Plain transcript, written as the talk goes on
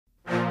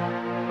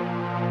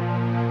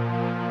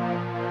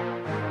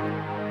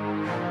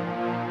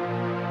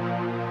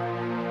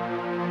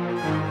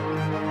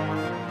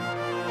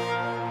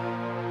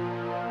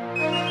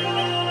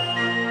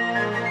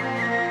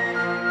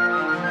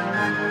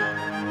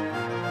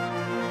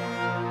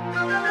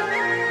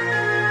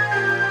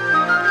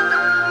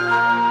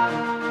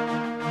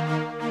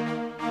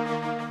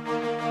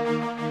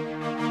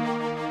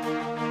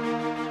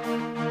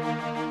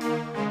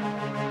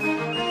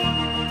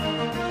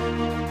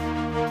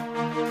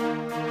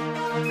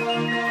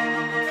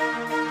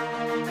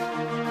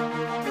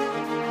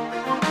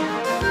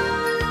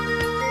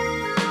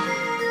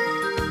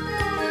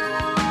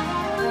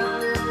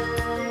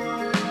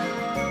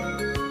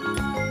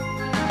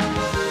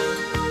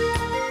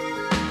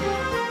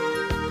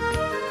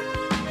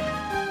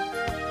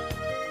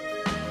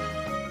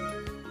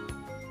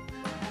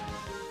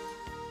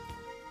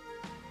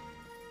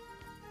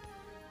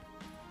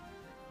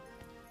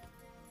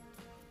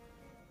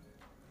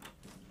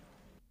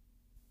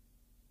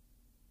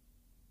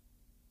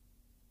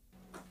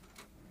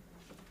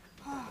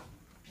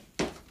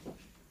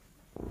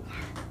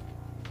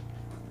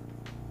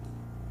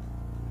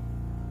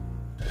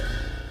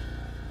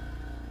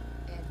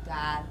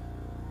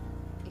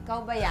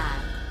Ikaw ba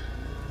yan?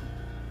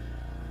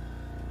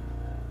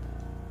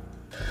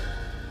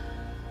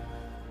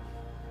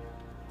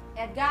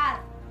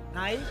 Edgar?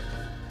 Nay?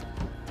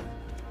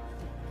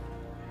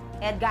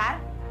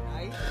 Edgar?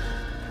 Nay?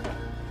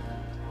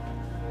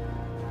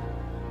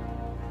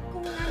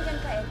 Kung nandyan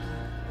ka,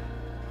 Edgar,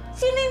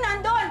 sino yung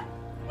nandun?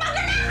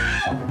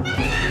 Magnanakaw!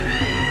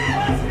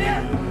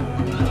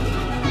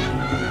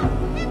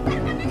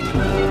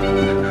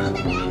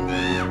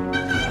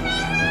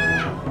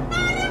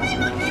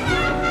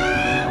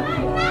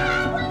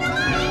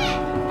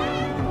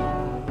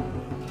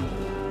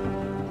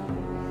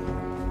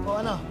 O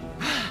ano?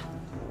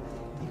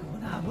 Hindi ko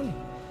nahabol eh.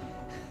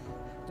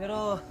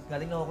 Pero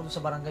galing na ako dun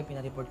sa barangay,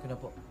 pinareport ko na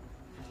po.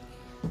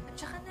 At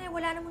saka, Nay,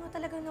 wala naman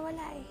talagang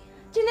nawala eh.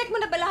 Chinek mo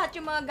na ba lahat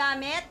yung mga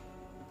gamit?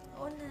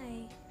 Oo,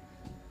 Nay.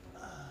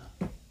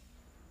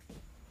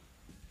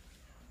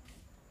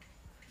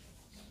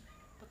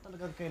 Ba't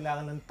talagang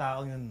kailangan ng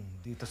taong yun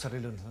dito sa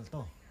relon na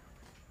to?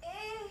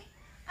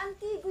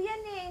 Antigo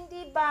yan eh,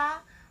 hindi ba?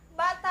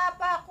 Bata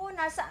pa ako,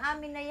 nasa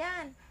amin na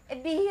yan.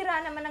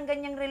 Bihira naman ang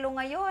ganyang relo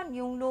ngayon.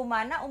 Yung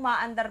luma na,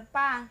 umaandar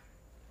pa.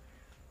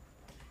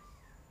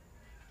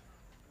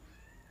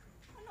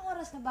 Anong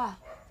oras na ba?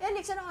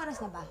 Felix, anong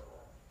oras na ba?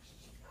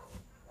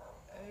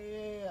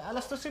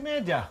 Alas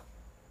 2:30.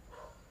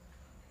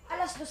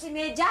 Alas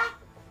 12:30?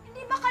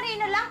 Hindi ba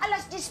kanina lang?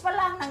 Alas 10 pa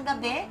lang ng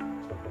gabi?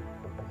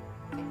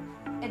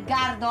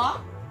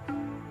 Edgardo?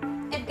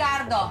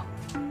 Edgardo?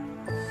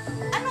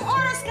 Anong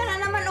oras ka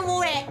na naman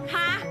umuwi,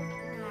 ha?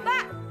 Ba?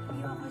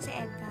 Hindi ako si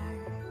Edgar.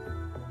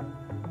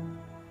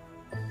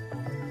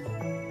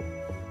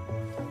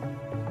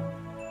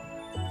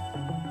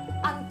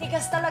 Ang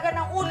tigas talaga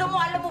ng ulo mo,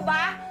 alam mo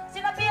ba?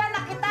 Sinabihan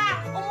na kita,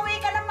 umuwi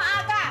ka ng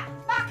maaga.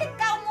 Bakit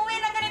ka umuwi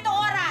ng ganitong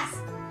oras?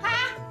 Ha?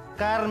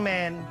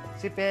 Carmen,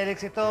 si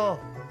Felix ito.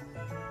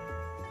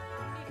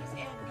 Hindi ka si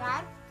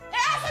Edgar?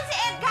 Asan si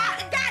Edgar?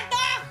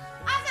 Edgardo!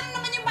 Asan na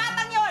naman yung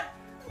batang yon?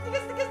 Ang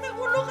tigas-tigas ng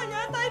ulo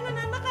kanya. Tayo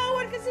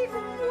nananakawan kasi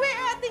kung umuwi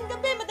ating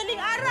gabi,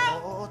 madaling araw.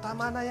 Oo,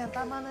 tama na yan,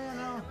 tama na yan.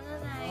 Oh. Ano,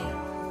 Nay?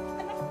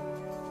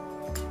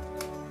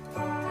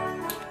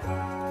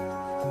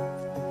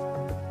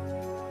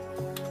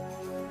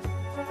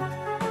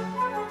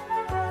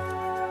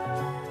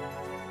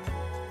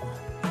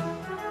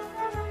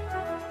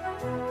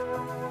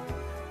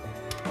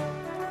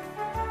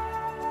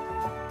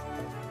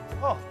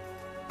 Oh,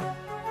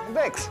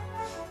 Bex,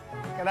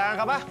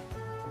 kailangan ka ba?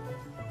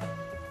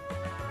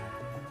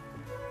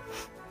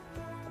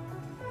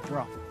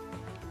 Bro,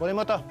 kunin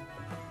mo to.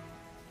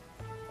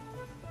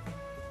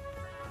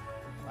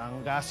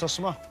 Ang gastos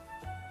mo.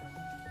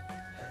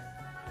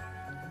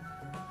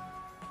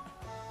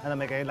 Ano,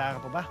 may kailangan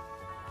ka pa ba?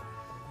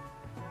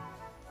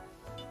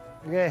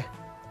 Sige.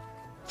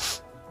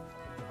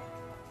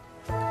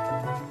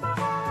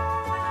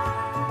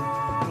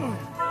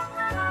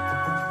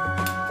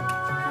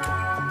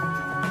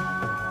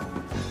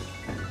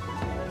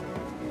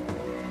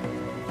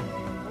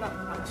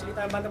 Actually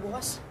tayo banda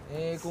bukas?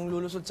 Kung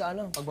lulusod sa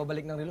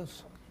pagbabalik ng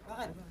relos.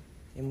 Bakit?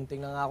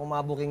 Munting na nga ako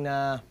mabuking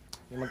na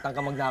may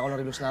magtangka magnakaw ng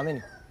relos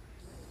namin eh.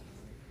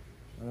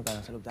 Ano tayo?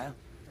 Sa loob tayo?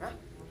 Ha?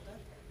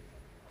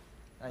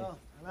 Ay. Oh,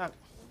 anak.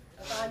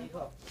 Tatali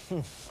ko.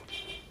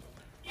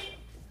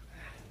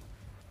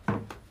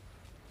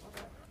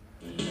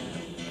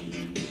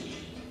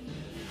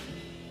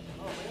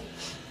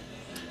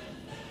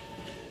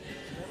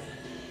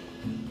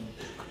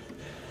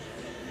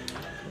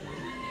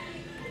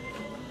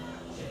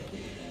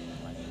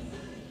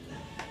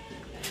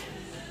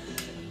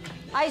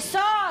 Ay,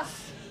 sos!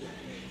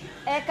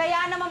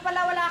 Kaya naman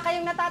pala wala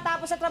kayong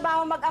natatapos sa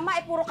trabaho mag-ama,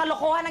 puro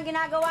kalokohan ang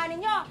ginagawa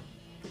ninyo.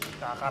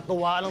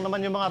 Kakatuwa lang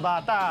naman yung mga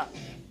bata.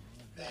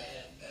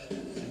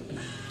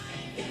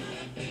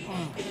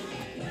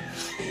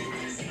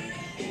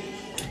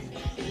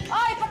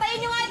 Oy, patayin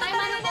nyo nga ito! Tayo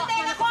na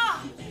tenga ko!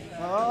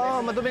 Oo,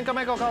 maduming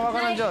kamay ko, kawa ka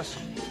ng Diyos.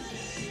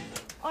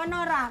 O,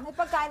 Nora, may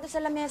pagkain doon sa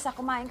lamesa.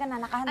 Kumain ka na,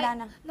 nakahanda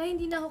na. Nay,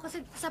 hindi na ako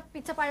kasi sa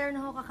pizza parlor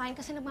na ako kakain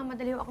kasi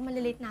nagmamadali ako,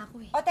 malilate na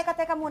ako eh. O,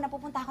 teka muna.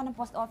 Pupunta ako ng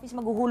post office.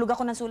 Maghuhulog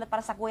ako ng sulat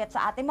para sa kuya at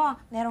sa ate mo.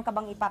 Meron ka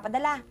bang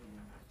ipapadala?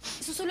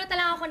 Susulat na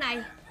lang ako, Nay.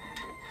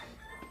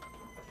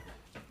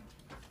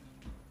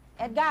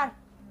 Edgar,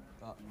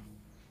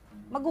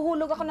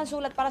 maghuhulog ako ng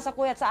sulat para sa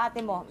kuya at sa ate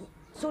mo.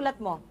 Sulat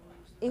mo.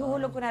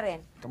 Ihuhulog ko na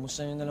rin.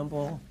 Kamusta nyo na lang po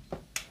ako?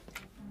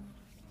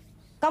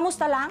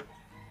 Kamusta lang?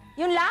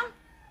 Yun lang?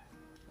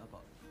 Apo.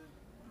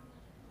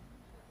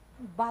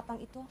 Batang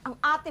ito. Ang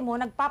ate mo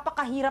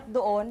nagpapakahirap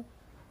doon,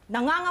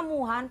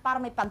 nangangamuhan para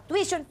may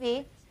pag-tuition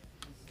fee,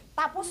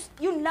 tapos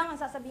yun lang ang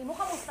sasabihin mo,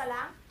 kamusta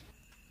lang?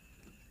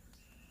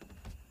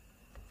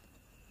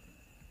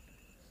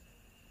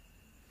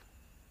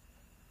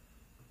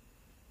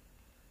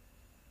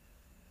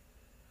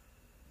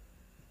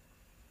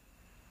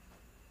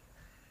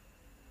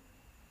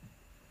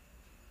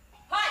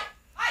 Hoy!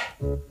 Hoy!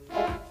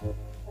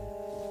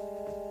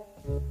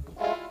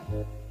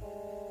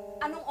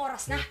 Anong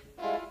oras na?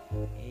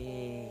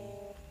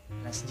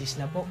 Alas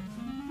 10 na po.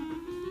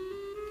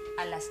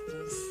 Alas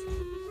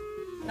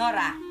 10.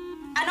 Nora,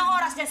 Anong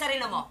oras dyan sa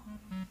relo mo?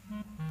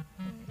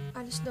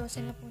 Alas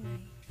 12 na po,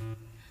 Nay.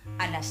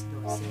 Alas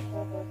 12.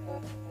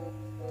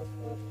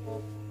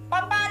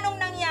 Paanong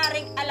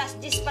nangyaring alas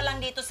 10 pa lang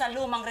dito sa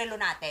lumang relo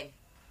natin?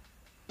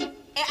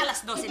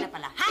 Alas 12 na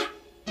pala, ha?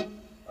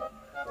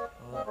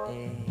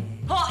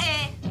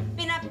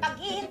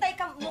 Pinapaghihintay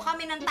mo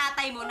kami ng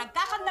tatay mo,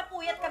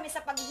 nagkakadnapuyat kami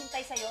sa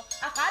paghihintay sa'yo,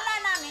 akala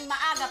namin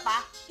maaga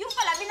pa, yung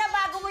pala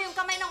binabago mo yung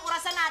kamay ng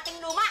orasan nating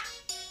luma.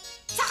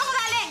 Saan ka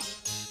magaling?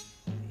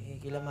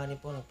 Kila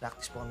Manny po,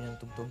 nag-practice po kami ng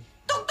tugtog.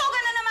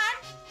 Tugtugan na naman?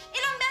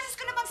 Ilang beses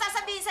ko na bang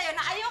sasabihin sa'yo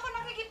na ayoko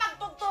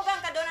nakikipagtugtugan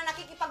ka doon na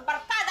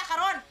nakikipagbarkada ka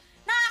ron?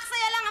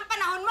 Naaksaya lang ang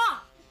panahon mo.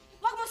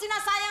 Huwag mo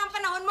sinasayang ang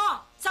panahon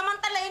mo.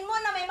 Samantalain mo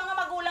na may mga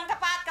magulang ka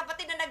pa at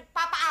kapatid na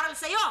nagpapaaral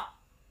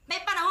sa'yo. May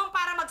panahon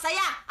para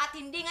magsaya at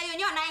hindi ngayon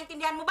yun.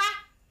 Naiintindihan mo ba?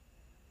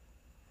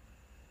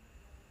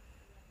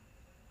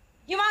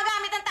 Yung mga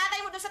gamit ng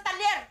tatay mo doon sa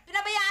talyer,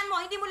 pinabayaan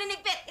mo, hindi mo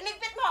linigpit.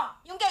 Iligpit mo.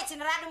 Yung gate,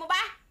 sinarado mo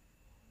ba?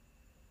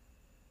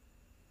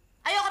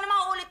 Ayoko na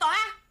mauulit to,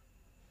 ha?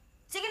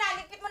 Sige na,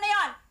 ligpit mo na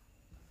yon.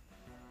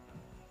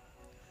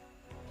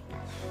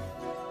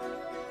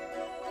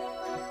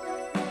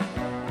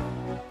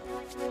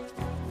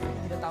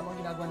 Hindi na tama ang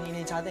ginagawa ni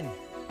Inay sa atin.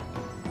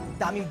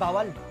 Daming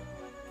bawal.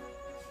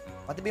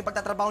 Pati ba yung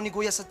pagtatrabaho ni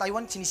Kuya sa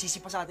Taiwan,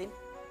 sinisisi pa sa atin?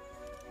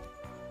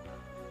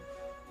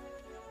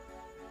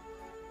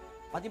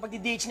 Pati yung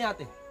pagdi-DH niya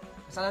ate.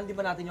 Kasalanan din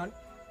ba natin yon?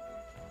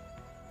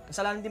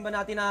 Kasalanan din ba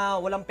natin na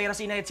walang pera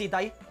si Inay at si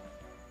Itay?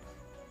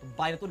 Itong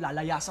bahay na to,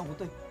 lalayasan ko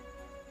to eh.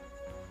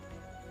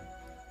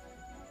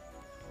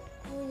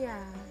 Kuya.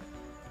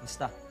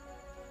 Basta,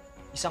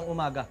 isang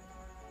umaga,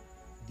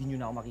 hindi nyo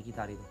na ako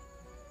makikita rito.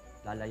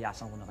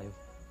 Lalayasan ko na kayo.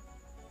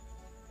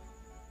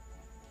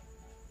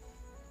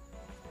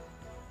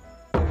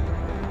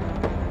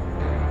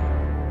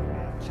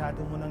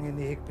 Masyado mo nang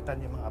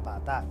hinihigpitan yung mga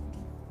bata.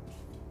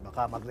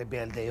 Baka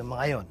magrebelde yung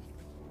mga yon.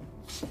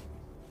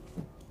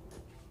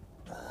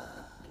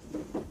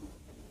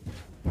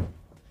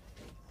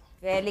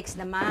 Felix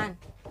naman.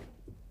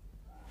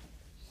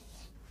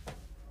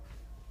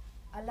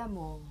 Alam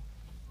mo,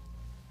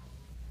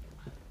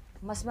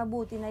 mas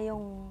mabuti na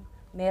yung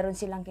meron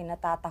silang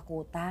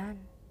kinatatakutan.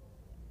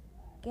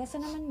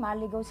 Kesa naman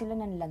maligaw sila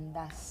ng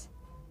landas.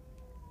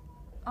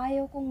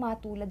 Ayaw kong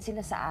matulad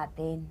sila sa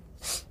atin.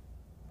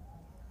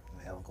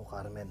 Ewan ko,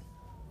 Carmen.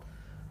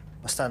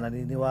 Basta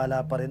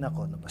naniniwala pa rin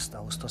ako na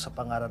basta gusto sa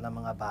pangaral ng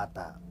mga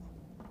bata,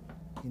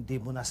 hindi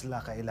mo na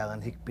sila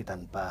kailangan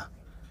higpitan pa.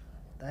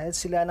 Dahil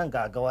sila nang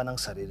gagawa ng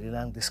sarili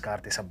ng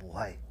diskarte sa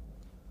buhay.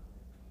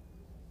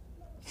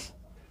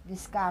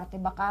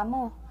 Diskarte baka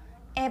mo.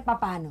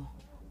 Paano?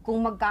 Kung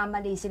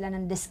magkamali sila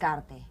ng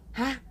diskarte,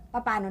 ha?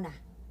 Paano na?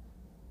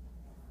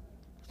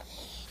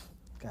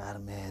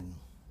 Carmen,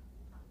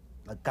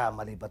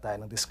 nagkamali ba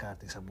tayo ng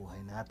diskarte sa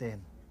buhay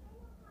natin?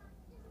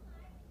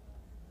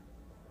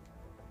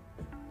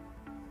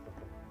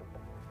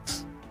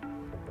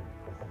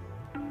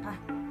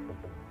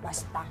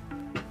 Basta.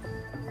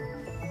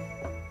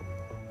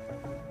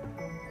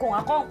 Kung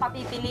ako ang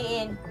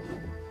papipiliin,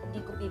 hindi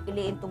ko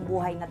pipiliin tong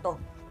buhay na to.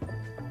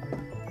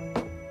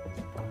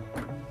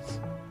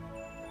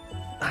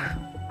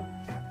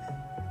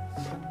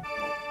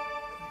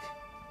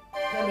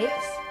 Felix?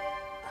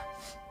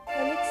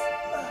 Felix?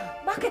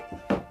 Bakit?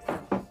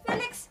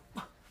 Felix?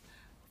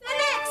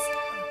 Felix!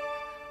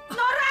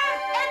 Nora!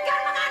 Edgar,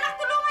 mga anak,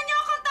 tulungan niyo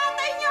akong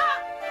tatay niyo!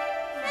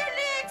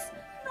 Felix!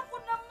 Naku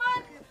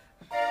naman!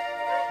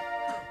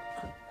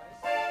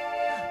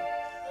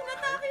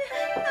 Inatake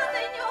yung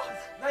tatay niyo!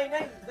 Nay!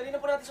 Dali na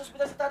po natin sa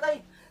ospital si tatay!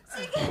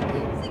 Sige!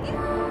 Sige!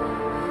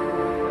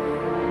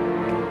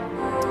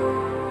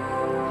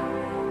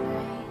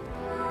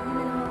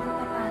 Hindi na naman po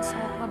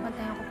papasok.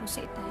 Babantayan ko po si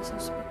Itay sa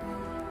ospital.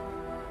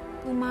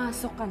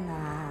 Pumasok ka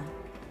na.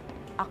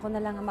 Ako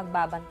na lang ang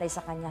magbabantay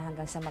sa kanya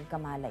hanggang sa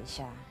magkamalay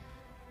siya.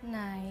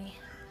 Nay,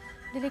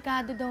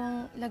 delikado daw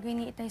ang lagay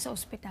ni Itay sa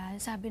ospital,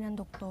 sabi ng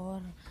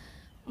doktor.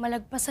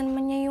 Malagpasan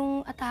man niya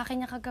yung atake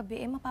niya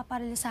kagabi,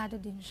 mapaparalisado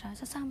din siya.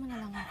 Sasama na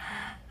lang ako.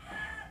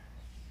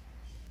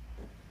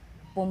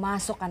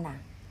 Pumasok ka na.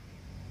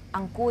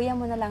 Ang kuya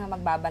mo na lang ang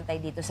magbabantay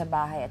dito sa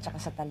bahay at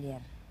saka sa talyer.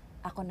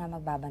 Ako na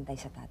magbabantay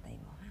sa tatay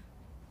mo. Ha?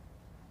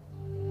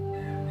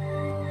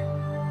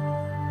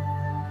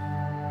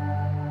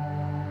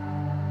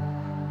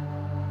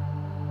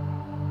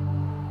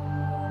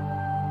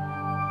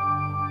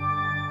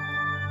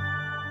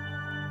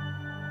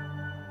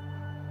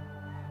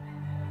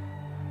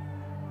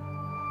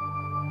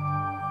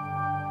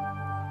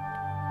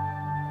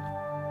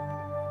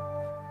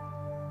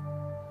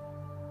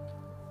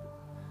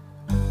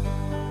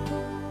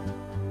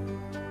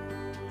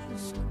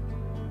 Diyos ko.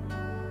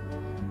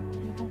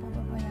 Ano pong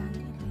pababayaan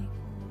ni Itay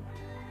ko?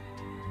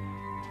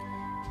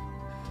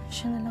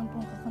 Siya na lang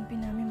pong kakampi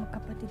namin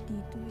magkapatid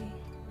dito eh.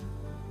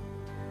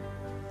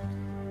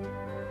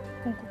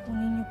 Kung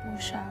kukunin niyo po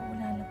siya,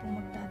 wala na pong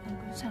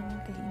magtatanggol sa amin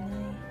kay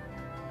Inay.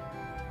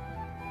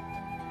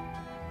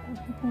 Huwag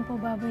niyo pong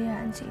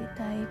pababayaan si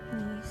Itay,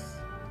 please.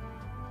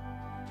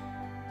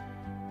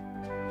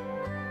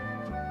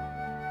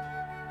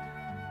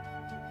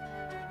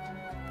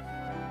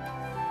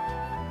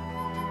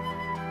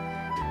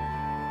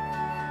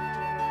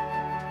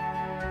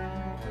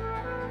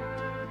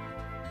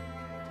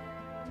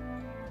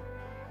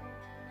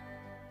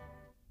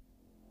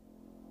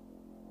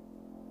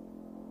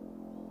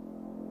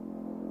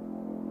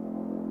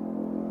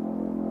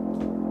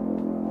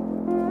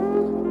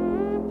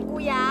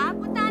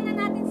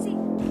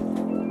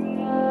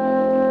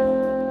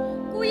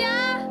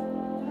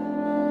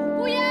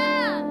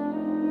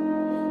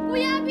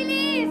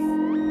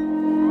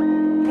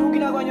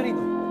 ginagawa niyo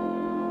rito?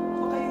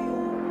 Ba kayo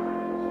yung...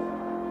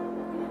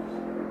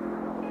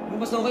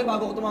 Lumabas na ako kayo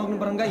bago ako tumawag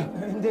ng barangay.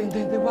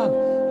 Hindi, wag.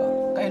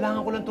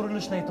 Kailangan ko lang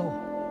turulos na ito.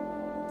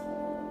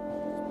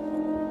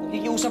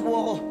 Nakikiusap po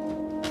ako.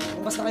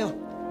 Lumabas na kayo.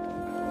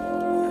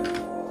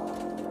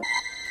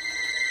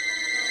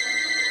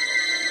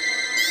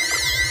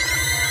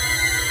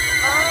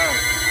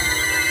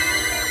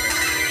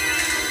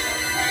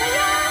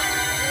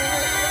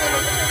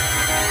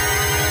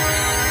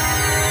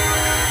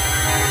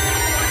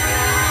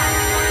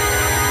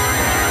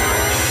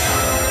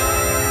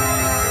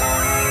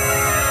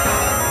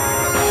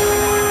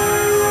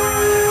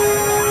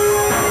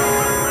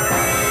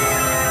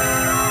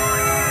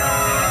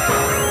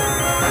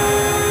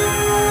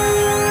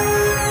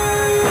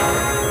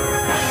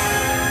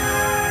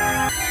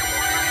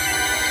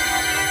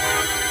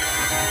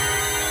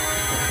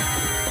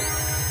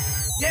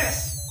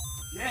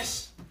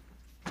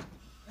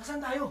 Nasaan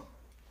tayo?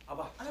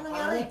 Aba, Ano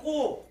nangyari?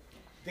 ko,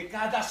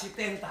 dekada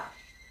 70.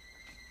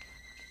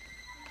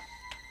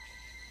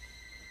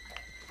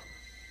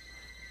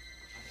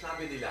 Ang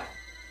sabi nila,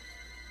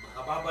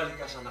 makababalik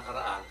ka sa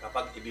nakaraan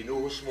kapag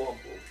ibinuhos mo ang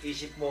buong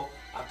isip mo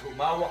at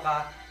humawa ka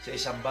sa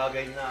isang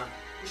bagay na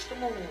gusto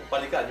mong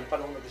balikan, yung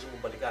panahon na gusto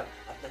mong balikan.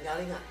 At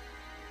nangyari nga.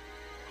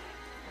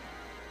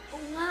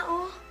 Oo nga,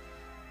 oh.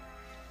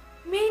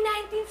 May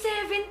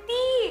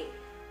 1970!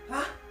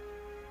 Ha?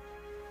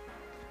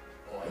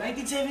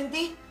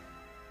 1970?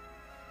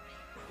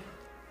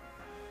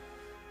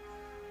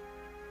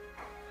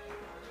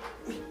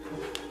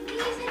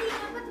 Bilis,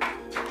 halika.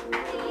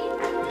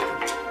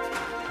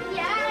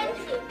 Yan!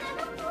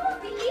 Ano po?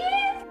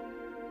 Bilis!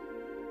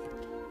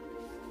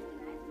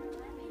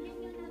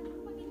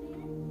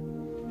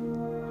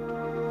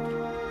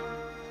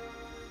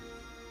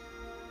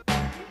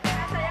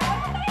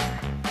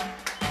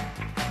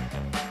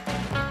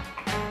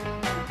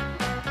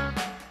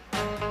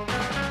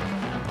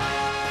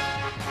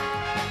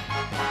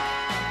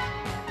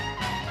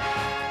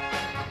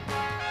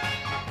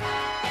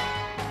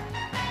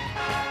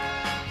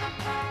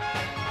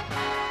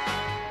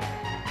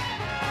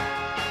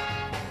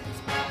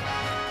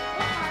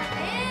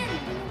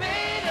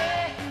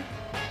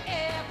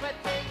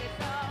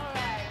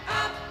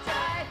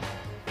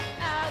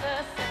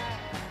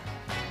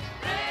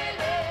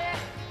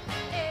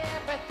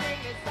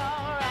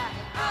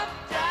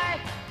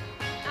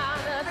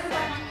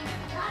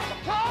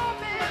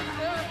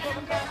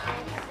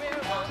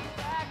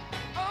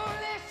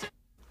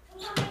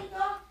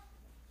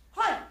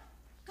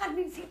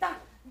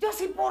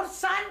 Por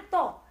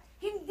santo!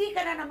 Hindi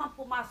ka na naman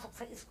pumasok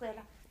sa eskwela.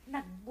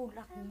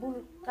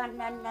 Nagbulak-bul ka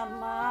na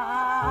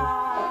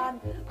naman.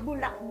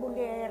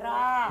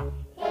 Bulak-bulera.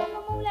 Eh,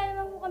 mama, wala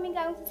naman po kaming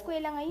gagawin sa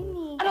eskwela ngayon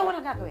eh. Ano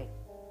wala gagawin?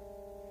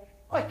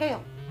 Oy,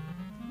 kayo.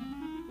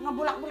 Mga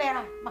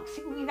bulak-bulera,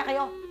 magsiuwi na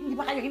kayo. Hindi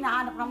ba kayo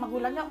hinahanap ng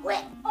magulang nyo? Uwi!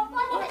 Opo,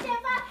 Tita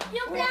Shepa!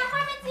 Yung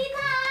plakar at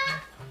sita!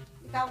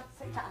 Ikaw,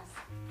 sa itaas.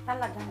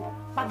 Talagang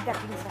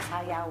pagdating sa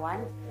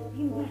sayawan,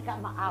 hindi ka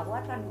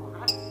maawat, ano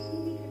ha?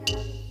 Hindi ka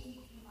na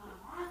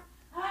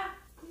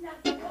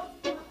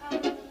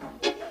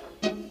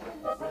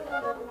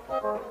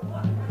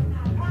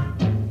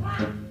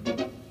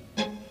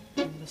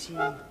Si...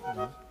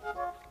 Ano?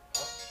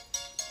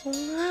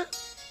 Oo nga.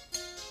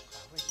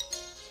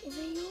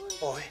 Sino yun?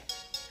 Oy,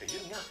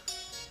 ayun nga.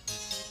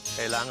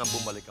 Kailangan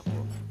bumalik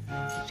ako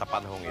sa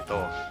panahong ito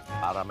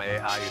para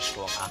maiayos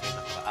ko ang aking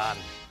nakaraan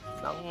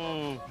nang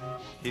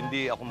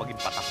hindi ako maging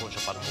patakon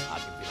sa panahong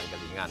ating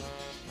pinanggalingan.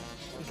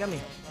 Hindi kami.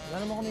 Wala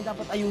naman kami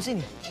dapat ayusin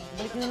eh.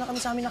 Balik nyo na kami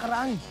sa amin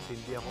nakaraan.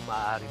 Hindi ako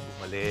maaaring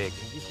bumalik.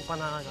 Hindi ko pa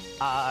na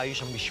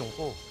aayos ang misyon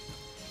ko.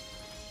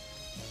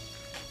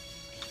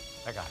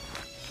 Teka.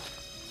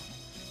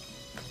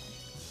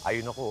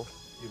 Ayun ako,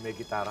 yung may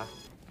gitara.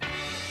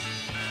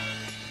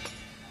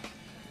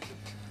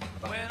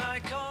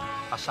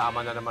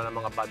 Kasama na naman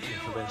ang mga bad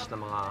influence ng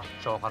mga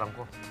chokarang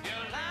ko.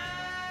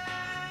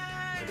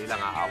 Dali lang,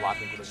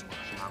 aawatin ko na sa mga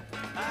kasamahan ko.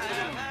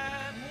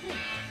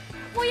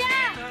 Kuya!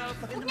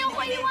 Huwag niyo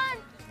ako iwan!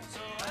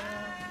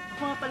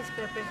 Ako nga pala si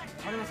Pepe.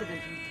 Ako naman si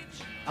Ventura.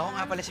 Ako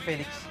nga pala si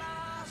Felix.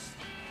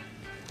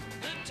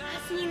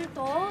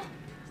 Jacinto?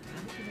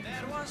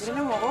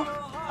 Tira mo ako?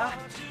 Ah,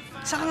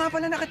 saan ka nga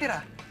pala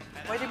nakatira?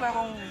 Pwede ba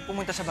akong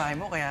pumunta sa bahay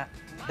mo kaya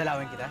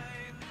dalawin kita?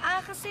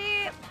 Ah,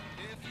 kasi...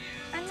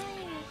 Ano eh...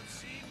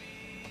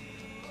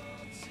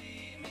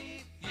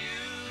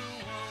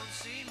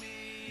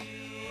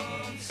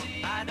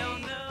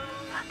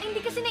 hindi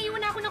kasi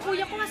naiwan ako ng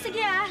kuya ko nga.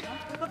 Sige ah.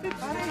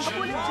 Pare,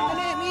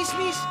 sandali. Miss!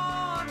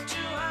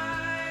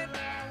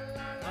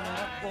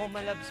 Boma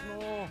labs mo.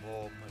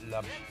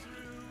 Labs.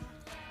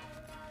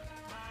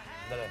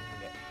 Dali,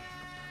 hindi.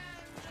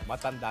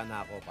 Matanda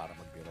na ako para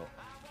magbiro.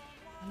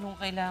 Anong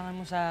kailangan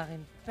mo sa akin?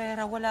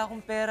 Pera, wala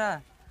akong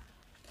pera.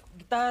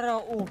 Gitara,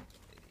 oh.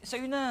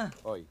 Sa'yo na.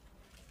 Hoy,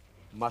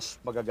 mas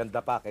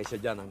magaganda pa kaysa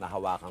dyan ang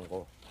nahawakan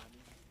ko.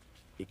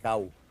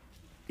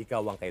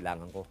 Ikaw ang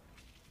kailangan ko.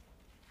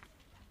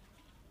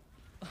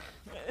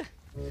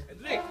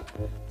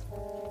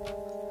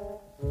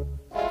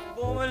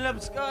 Boma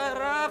Labs,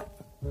 kaharap!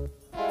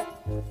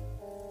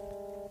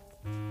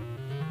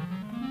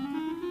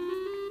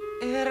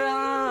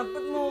 Era,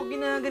 ba't mo ako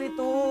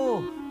ginaganito?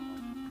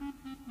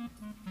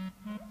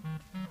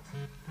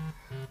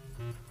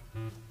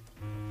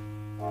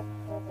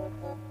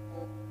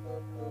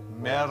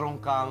 Meron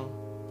kang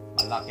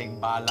malaking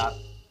balat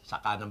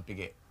sa kanang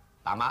pigi.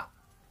 Tama?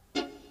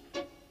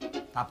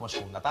 Tapos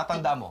kung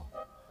natatanda mo,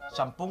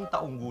 10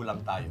 taong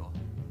gulang tayo,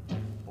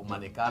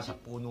 pumani ka sa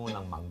puno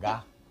ng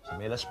mangga sa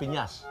Melas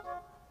Piñas.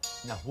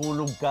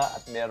 Nahulog ka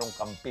at merong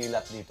kang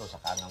pilat dito sa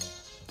kanang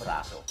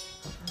braso.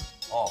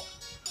 Oh,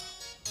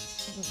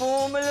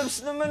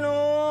 Pumalabs naman,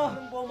 oh!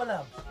 anong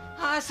bumalab?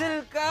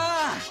 Hassle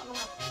ka!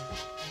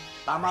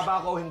 Tama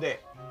ba ako o hindi?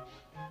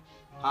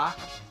 Ha?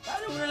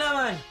 Paano mo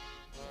nalaman?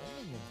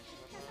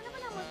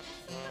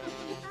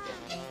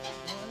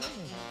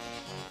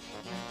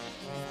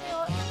 Pero,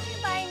 ano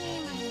yung bahay ni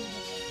Mami?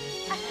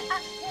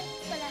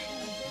 Wala.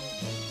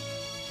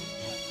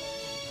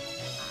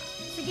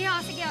 Sige ho,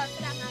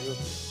 salamat.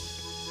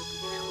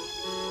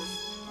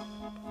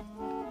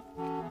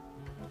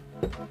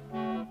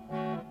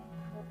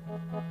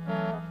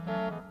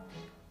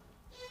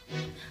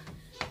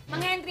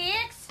 Mang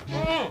Hendrix?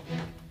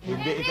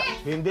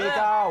 Hindi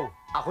ikaw.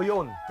 Ako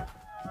yun.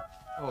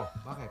 Oh,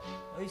 bakit?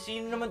 Ay,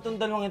 sino naman tong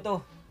dalawang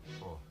ito?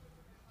 Oh,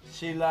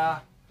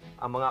 sila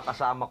ang mga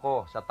kasama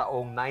ko sa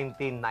taong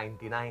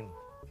 1999.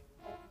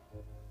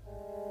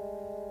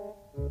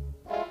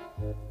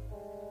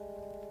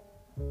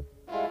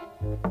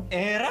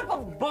 Era,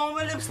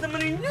 pag-bumalabs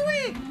naman ninyo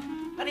eh!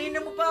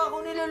 Kanina mo pa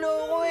ako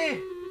niloloko eh!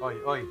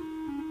 Oy,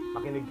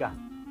 makinig ka.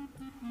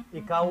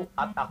 Ikaw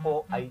at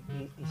ako ay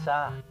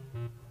iisa.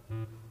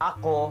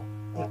 Ako,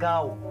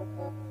 ikaw.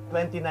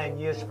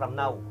 29 years from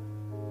now.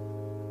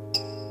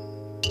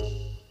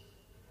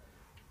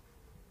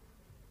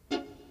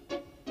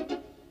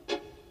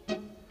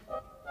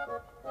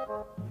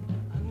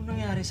 Anong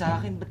nangyari sa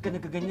akin? Ba't ka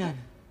nagkaganyan?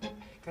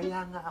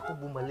 Kaya nga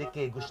ako bumalik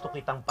eh. Gusto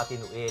kitang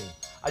patinuin.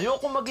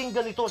 Ayoko maging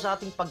ganito sa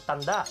ating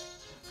pagtanda.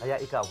 Kaya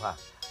ikaw ha,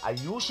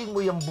 ayusin mo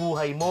yung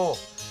buhay mo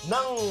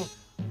nang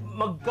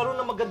magkaroon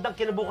ng magandang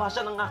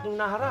kinabukasan ng aking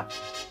naharap.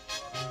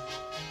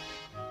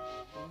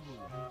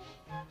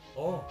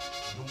 Oh,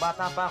 nung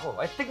bata pa ako.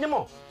 Ay, tignan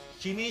mo.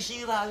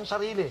 Sinisira ang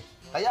sarili.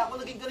 Kaya ako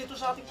naging ganito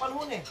sa ating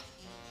panahon eh.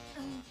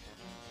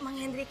 Mang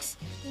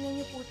Hendrix, tingnan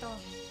niyo po to.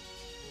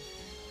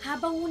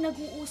 Habang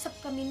nag-uusap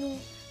kami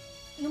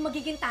nung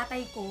magiging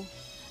tatay ko,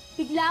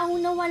 bigla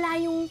nawala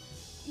yung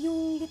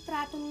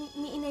litrato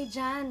ni Inay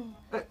dyan.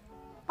 Eh,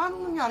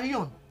 paano nangyari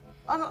yun?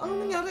 Ano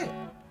nangyari?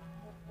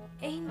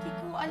 Eh, hindi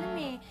ko alam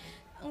eh.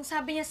 Ang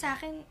sabi niya sa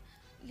akin,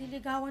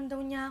 liligawan daw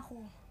niya ako.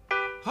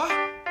 Ha?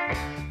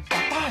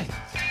 Patay!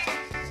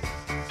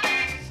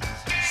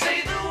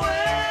 Say the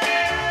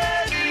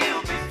word,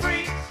 you'll be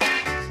free.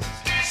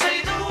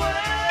 Say the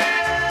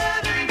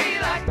word and be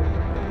like.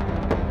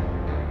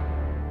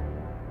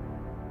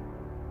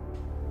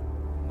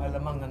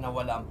 Malamang na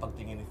nawala ang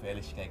pagtingin ni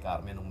Felix kay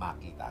Carmen nung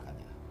makita ka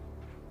niya.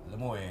 Alam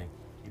mo eh,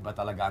 iba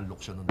talaga ang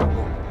luksyon ng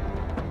dugo.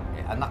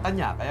 Eh, anak ka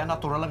niya, kaya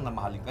natural lang na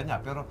mahalin ka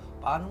niya. Pero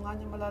paano nga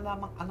niya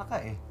malalamang anak ka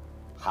eh?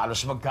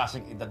 Halos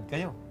magkasing edad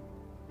kayo.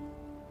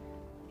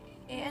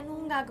 Eh,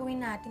 anong gagawin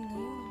natin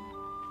ngayon?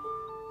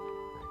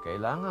 Eh,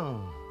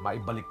 kailangang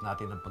maibalik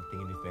natin ang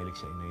pagtingin ni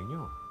Felix sa inay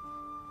niyo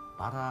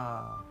para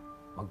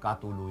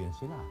magkatuluyan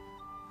sila.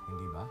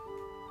 Hindi ba?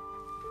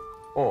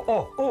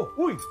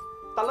 Uy!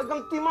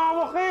 Talagang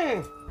timawak eh!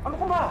 Ano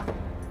ka ba?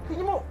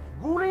 Tingnan mo,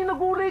 gulay na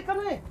gulay ka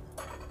na eh.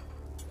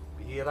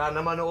 Bihira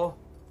naman oo.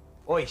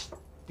 Oy,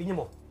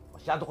 tingnan mo,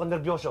 masyado ka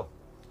nervyoso.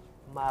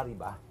 Mari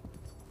ba?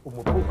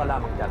 Umupo ka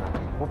lamang dyan.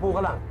 Umupo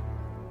ka lang.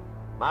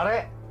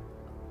 Mare!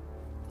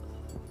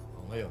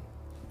 O ngayon,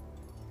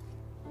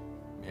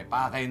 may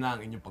pakay na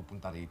ang inyong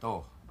pagpunta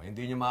rito.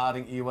 Hindi nyo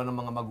maaaring iwan ng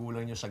mga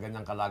magulang nyo sa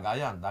ganyang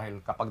kalagayan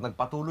dahil kapag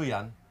nagpatuloy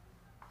yan,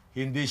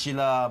 hindi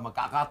sila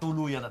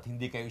magkakatuluyan at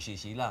hindi kayo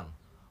sisilang.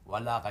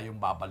 Wala kayong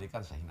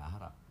babalikan sa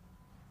hinaharap.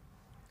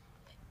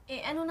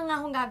 Eh, ano na nga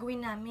akong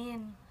gagawin namin?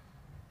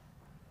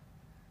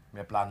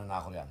 May plano na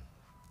ako yan.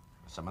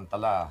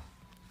 Samantala,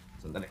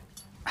 sandali.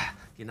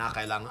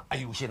 Kinakailangan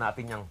ayusin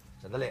natin yung...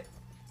 Sandali,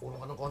 ulo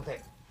ka ng konti.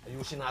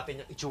 Ayusin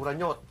natin yung itsura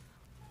nyo.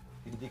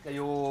 Hindi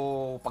kayo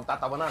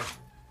pagtatawanan.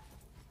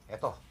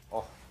 Eto,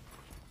 oh.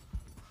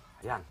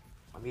 Ayan,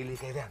 mamili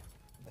kayo yan.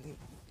 Dali.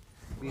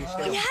 Bilis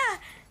kayo. Yeah!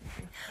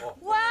 Oh.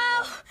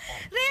 Wow!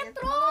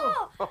 Retro!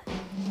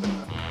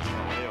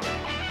 Ngayon,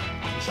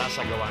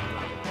 isasagawa na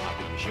natin ang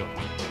ating misyon.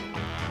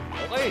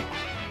 Okay.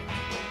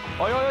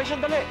 Oy,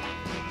 sandali.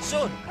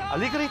 Son!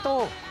 Halika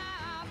rito.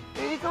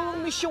 Eh, ikaw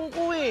ang misyon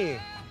ko eh.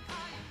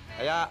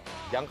 Kaya,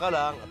 diyan ka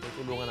lang at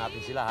tutulungan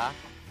natin sila, ha?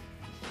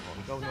 O,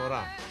 ikaw,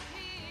 Nora.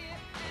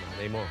 Sa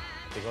nanay mo.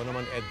 At ikaw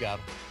naman, Edgar,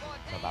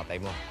 sa tatay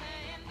mo.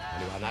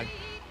 Maliwanag?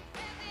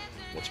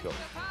 Let's go.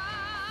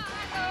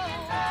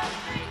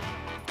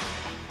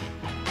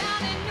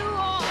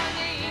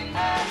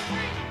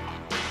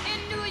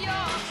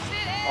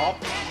 Op!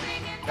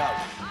 Ikaw.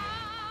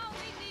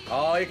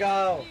 Oh,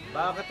 ikaw.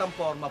 Bakit ang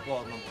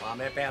forma-forma mo?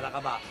 May pera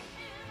ka ba?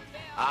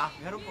 Ha?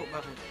 Meron po,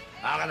 bakit?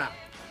 Aka na.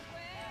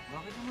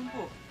 Bakit naman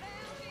po?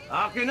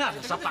 Akin na,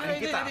 sasapakin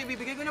kita. Hindi,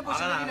 bibigay ko na po. Aka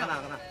na, Sandali aka na, lang.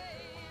 aka na.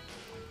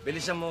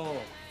 Bilisan mo.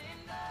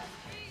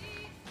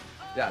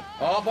 Yan.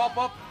 Hop, hop,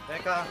 hop.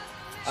 Teka.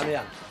 Ano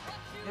yan?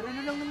 Meron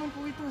na lang naman po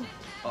ito.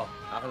 Oh,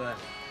 aka na.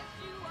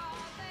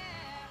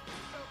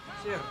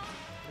 Sir,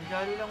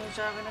 regalo lang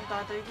sa akin ng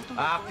tatay ko to.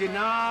 Akin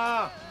na!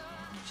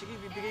 Sige,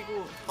 bibigay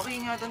ko.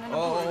 Pakiingatan na lang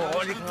Oo, po.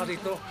 ulit nga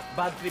rito.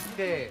 Bad trip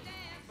ka eh.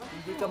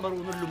 Hindi ka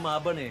marunong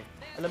lumaban eh.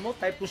 Alam mo,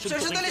 type ko Sir,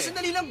 suntukin ka eh.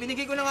 sandali lang.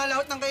 Binigay ko na nga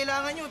lahat ng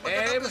kailangan nyo.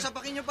 Pagkatapos,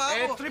 sapakin nyo pa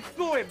ako. trip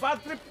ko eh.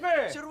 Bad trip ka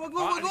eh. Sir, wag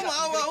mo.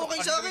 Maawa ako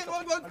kayo sa akin.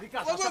 Wag. Halika,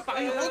 Wag.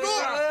 sasapakin mo.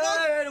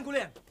 Anong gulo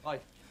yan? Hoy,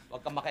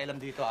 huwag kang makialam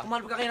dito ah.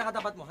 Kumalap ka kayo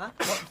nakatapat mo, ha?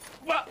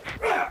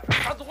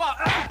 Ato ka!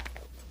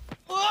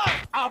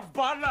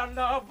 Abala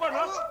na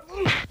abala!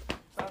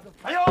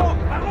 Ayo!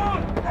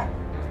 Bangon!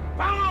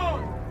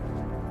 Bangon!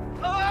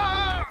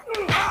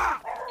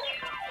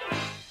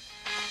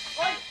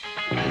 Hoy!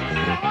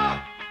 Pera ko!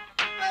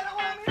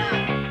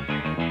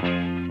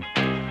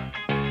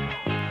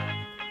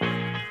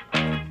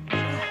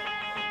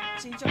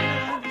 Sinsya ka na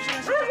lang. Hindi siya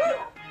nasaktan.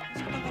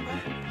 Nasaktan ka ba?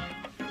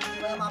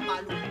 Wala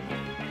mapalo.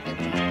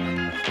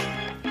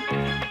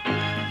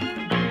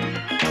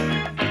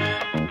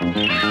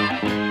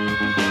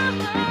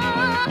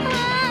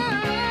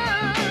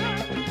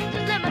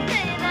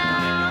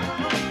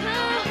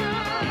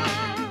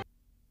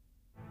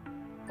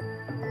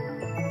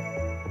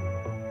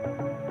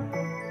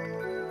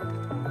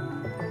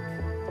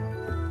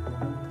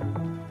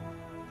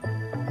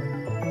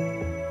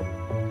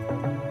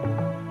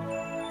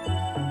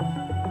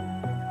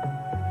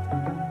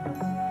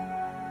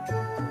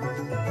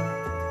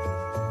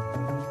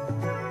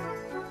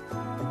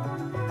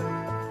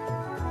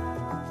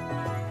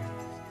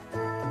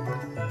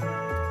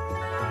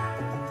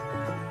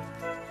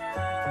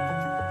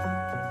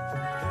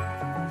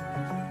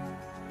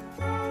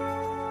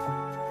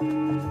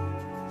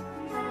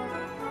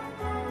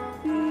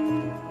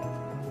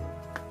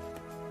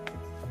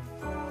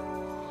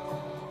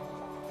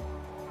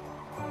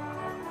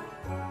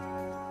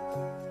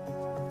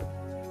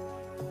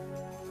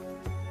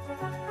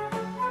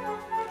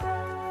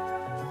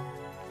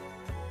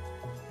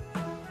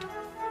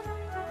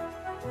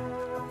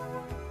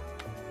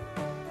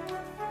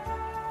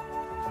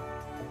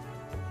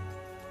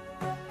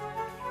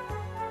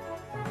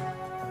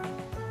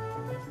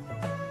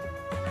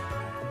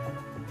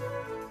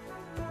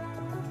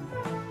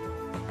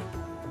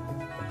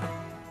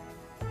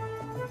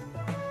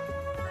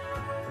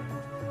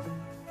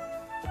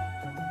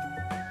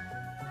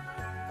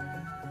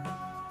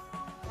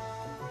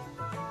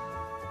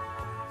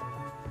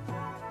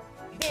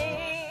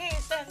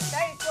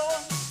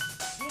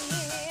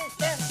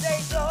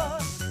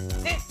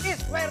 This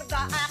is where the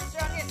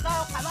action is, so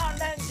come on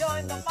and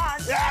join the fun.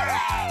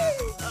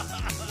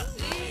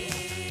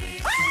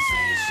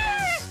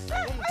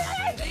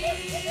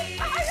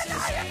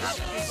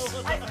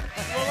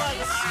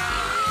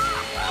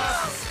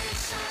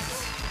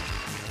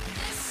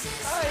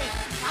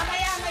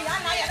 Mamaya na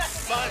yan, ayan na.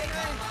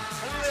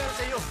 Ano yan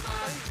sa'yo?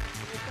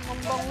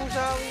 Tumambang mo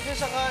sa akin dyan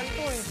sa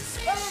kanto eh.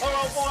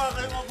 Maupo nga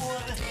kayo, maupo nga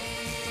kayo.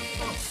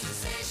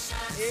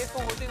 Ito,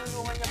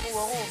 tinulungan niya po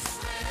ako.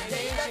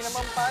 Eh, hindi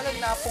naman palad,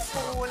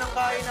 napukpok ko ng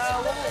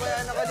kainawa ko,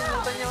 kaya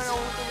nakalimutan niya na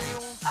utuloy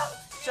yung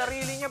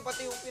sarili niya,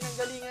 pati yung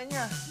pinanggalingan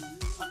niya.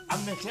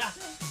 Amnesia?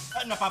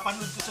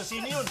 Napapanood ko sa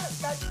sine yun.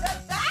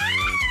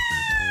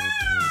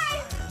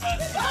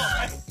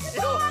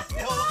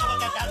 Ikaw ka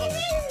magkakakot.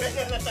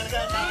 Better na talaga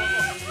ang tao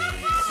ko.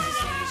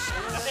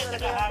 Kasi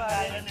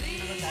nagkakakayan na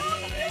dito ng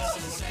dati.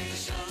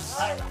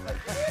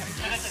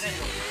 Taga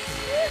yun.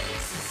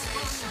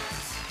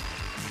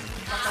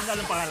 Tatanda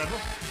lang pangalan mo.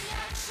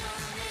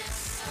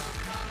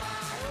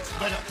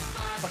 Bueno,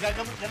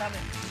 magagamot ka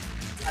namin.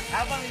 At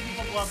habang hindi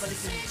pa bumabalik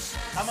yung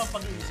tamang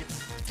pag-iisip,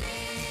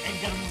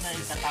 Edgar mo na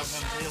itatawag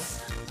namin sa'yo.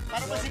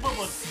 Para ba si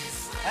Bobot?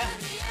 Ha?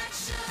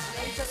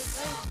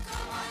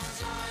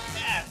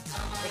 Ayan.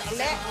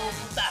 Ekle.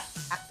 Pupunta.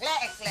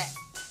 Ekle.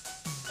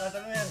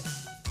 Ano yan?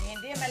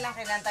 Hindi man lang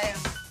kinanta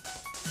yung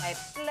my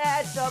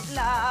pledge of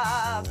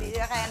love, you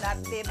cannot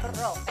be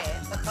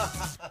broken.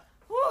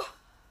 Whew.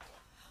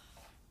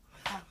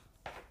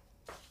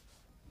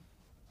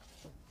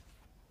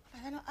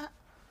 Ano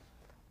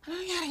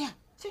nangyari niya?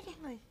 Sige.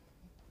 Ay.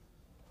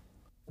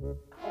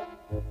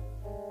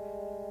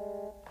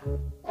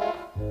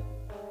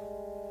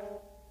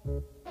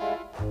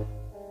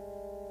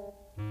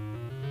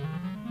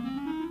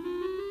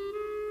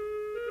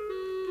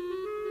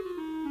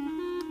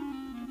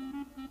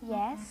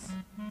 Yes?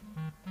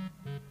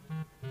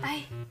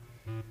 Ay,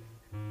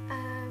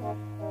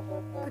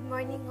 good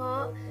morning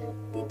ho.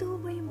 Dito ho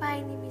ba yung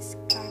bahay ni Miss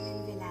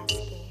Carmen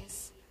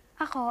Velasquez?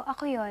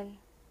 Ako yun.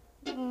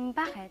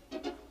 Bakit?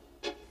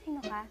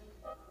 Sino ka?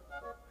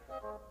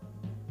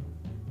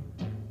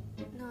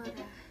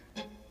 Nora.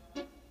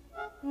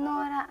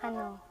 Nora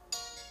ano?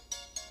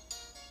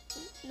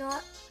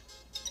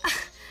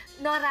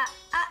 Nora,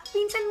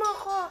 pinsan mo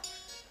ako.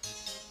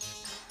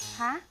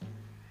 Ha?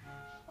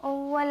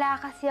 O wala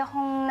kasi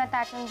akong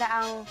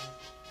natatandaang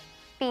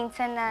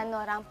pinsan na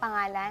Nora ang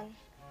pangalan.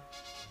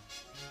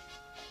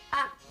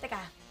 Teka.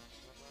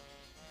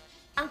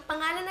 Ang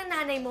pangalan ng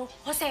nanay mo,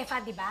 Josefa,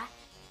 di ba?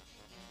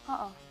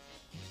 Oo.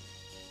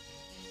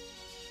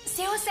 Si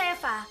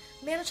Josefa,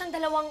 meron siyang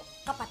dalawang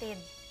kapatid.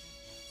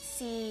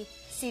 Si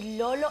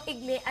Lolo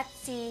Igne at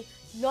si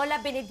Lola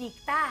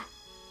Benedicta.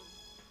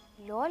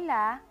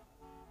 Lola?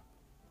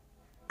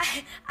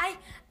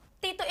 Ay,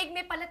 Tito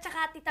Igne pala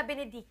tsaka Tita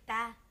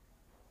Benedicta.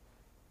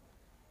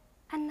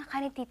 Anak ka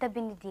ni Tita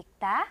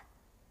Benedicta?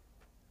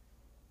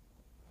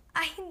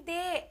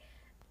 Hindi.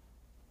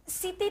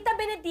 Si Tita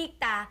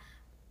Benedicta,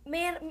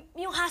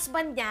 yung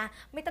husband niya,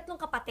 may 3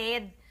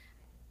 kapatid.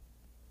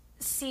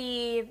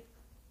 Si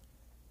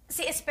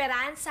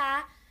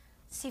Esperanza,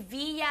 si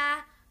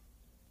Via,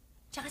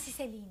 tsaka si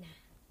Selena.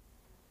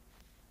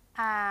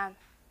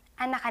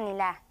 Anak ka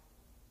nila?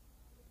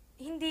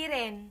 Hindi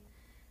rin.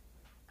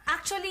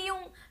 Actually,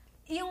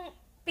 yung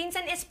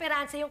pinsan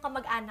Esperanza, yung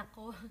kamag-anak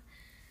ko.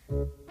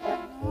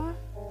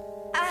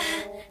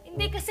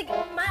 Hindi kasi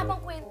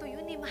mahabang kwento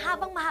yun eh.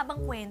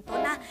 Mahabang kwento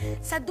na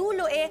sa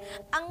dulo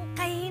ang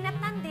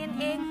kahinatnan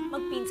din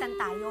magpinsan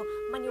tayo.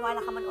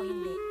 Maniwala ka man o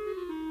hindi.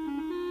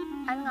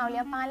 Ano nga uli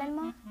ang pangalan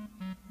mo?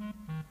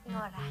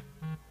 Nora.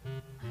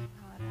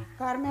 Nora.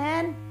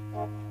 Carmen?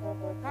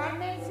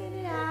 Carmen, sino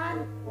yan?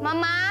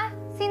 Mama?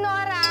 Si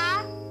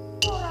Nora?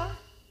 Nora?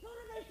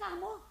 Nora na ikaw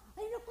mo?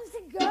 Ay, naku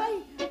si Guy.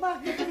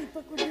 Makikita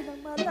ko din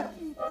ang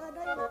malakita.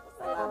 Ay, naku,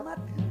 salamat.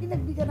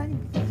 Pinagbigyan ng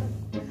imbitasyon.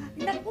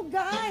 Naku,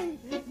 Guy!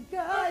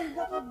 Guy!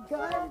 Naku,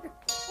 Guy!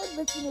 Ay,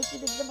 may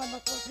kinikinig naman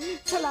ako.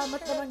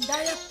 Salamat naman,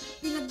 Guy. At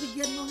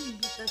pinagbigyan mo ang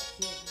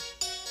imbitasyon.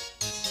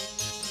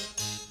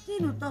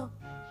 Sino to?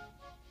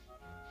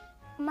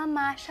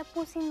 Mama, siya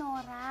po si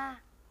Nora.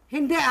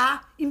 Hindi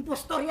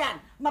impostor yan.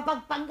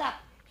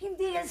 Mapagpanggap.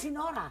 Hindi yan si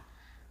Nora.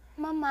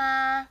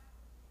 Mama,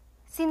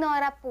 si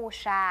Nora po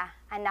siya.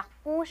 Anak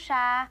po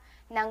siya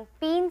ng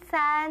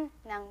pinsan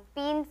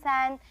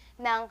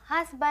ng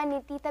husband ni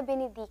Tita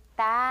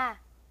Benedicta.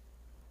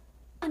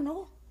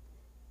 Ano?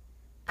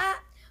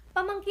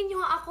 Pamangkin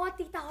niyo ako,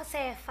 Tita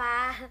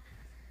Josefa.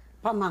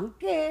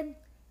 Pamangkin?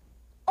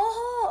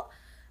 Oo.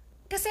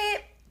 Kasi,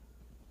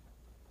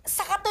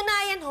 sa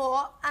katunayan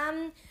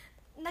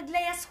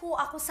naglayas ho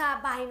ako sa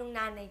bahay ng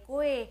nanay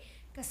ko eh.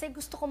 Kasi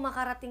gusto ko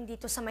makarating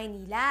dito sa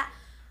Maynila.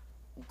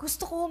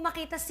 Gusto ko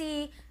makita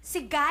si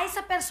Guy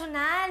sa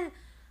personal.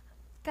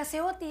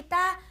 Kasi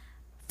tita,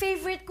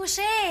 favorite ko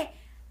siya eh.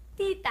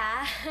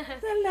 Tita.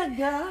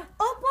 Talaga?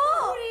 Opo.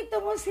 Paborito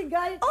mo si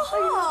Guy? Oho.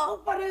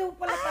 Ayun, pareho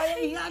pala tayo.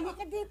 Ihani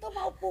ka dito,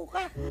 maupo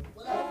ka.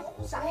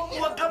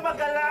 Huwag ka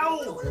magalaw!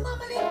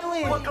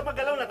 Huwag ka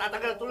magalaw,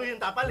 natatanggal tuloy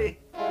yung tapal eh.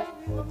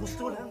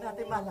 Gusto lang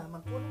natin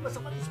malaman kung ano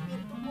masamang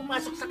espiritu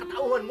pumasok sa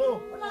katauhan mo.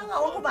 Wala nga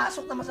ako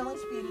pumasok na masamang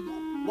espiritu.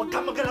 Huwag ka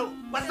magalaw!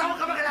 Basta huwag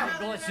ka magalaw!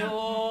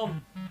 Gosum!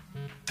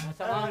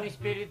 Masamang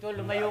espiritu,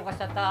 lumayo ka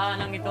sa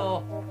tahanang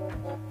ito.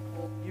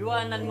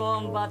 Iwanan mo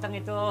ang batang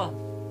ito.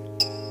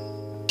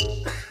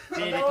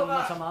 Espiritong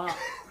masama.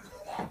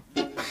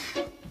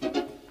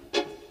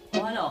 O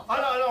ano?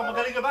 Ano?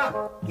 Magaling ka ba?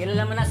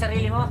 Kilala mo na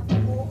sarili mo?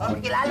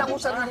 Kilala ko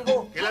sarili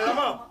ko. Kilala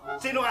mo?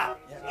 Sino ka?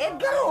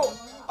 Edgar ho!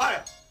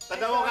 Ay,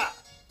 tanda ka.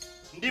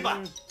 Hindi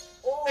ba?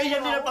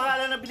 Yan din ang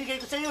pangalan na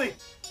binigay ko sa iyo eh.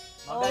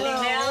 Magaling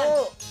na yan.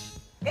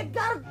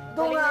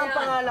 Edgardo nga ang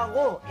pangalan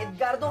ko.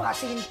 Edgardo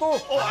Jacinto.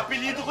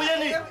 Apelido ko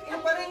yan eh.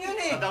 Yung pa rin yun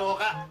eh. Tanda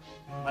ka.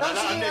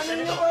 Malalaan na siya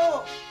nito.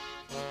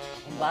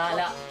 Ang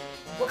bahala.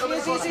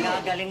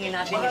 Gagalingin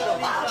natin ito.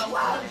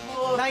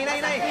 Nay!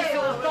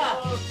 Isuot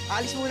ka!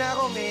 Alis muna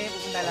ako. May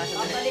pupunta lang sa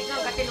Babalik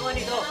ng katinuan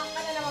ito. Saan ka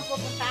na naman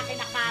pupunta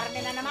kina Carmen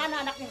na naman,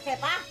 anak ni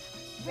Josefa?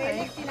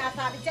 Felix,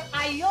 sinasabi siya,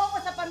 ayoko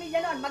sa pamilya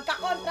nun.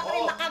 Magkakontra ka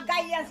rin,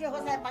 makagayan si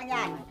Josefa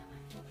niyan.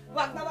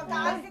 Huwag na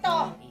magkaalis ito.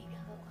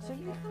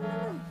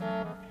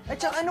 At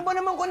saka ano ba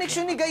namang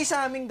koneksyon ni Guy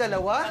sa aming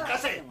dalawa?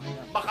 Kasi,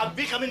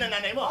 makabi kami ng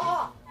nanay mo.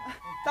 Oo.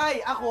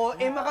 Tay,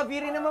 ako,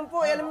 makabiri naman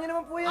po. Alam niyo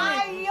naman po yun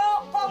eh.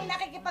 Ayokong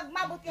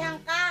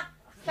nakikipagmabutihan ka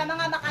sa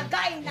mga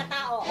makagay na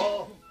tao.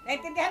 Oo.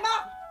 Naintindihan mo?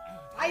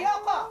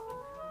 Ayoko.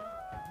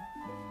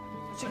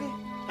 Sige.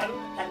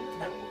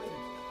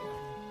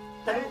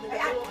 Tanong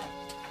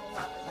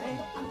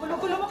Ang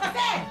gulo-gulo mo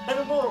kasi.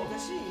 mo.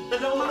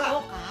 Tanong mo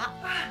ka.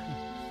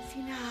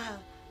 Sina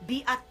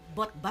B at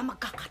Bot ba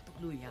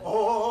magkakatuluyan?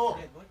 Oo.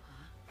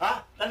 Ha?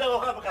 Tanong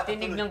ka, magkakatuloy.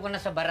 Tinignan ko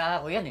na sa baraha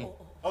ko yan eh.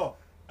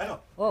 Ano?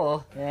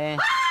 Oo,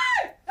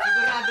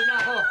 sigurado na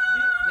ako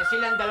na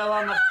silang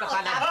dalawa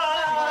magkakalat.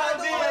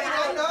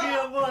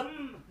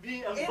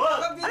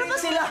 Ano ba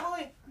sila?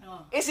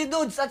 Si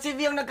Dudes at si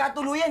V ang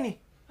nagkatuluyan eh.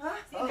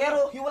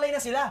 Pero hiwalay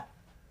na sila.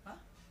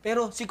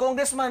 Pero si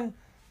Congressman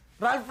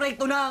Ralph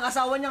Recto na ang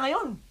asawa niya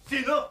ngayon.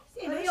 Sino?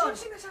 Sino yun?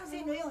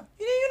 Sino yun?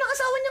 Hindi yun ang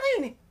asawa niya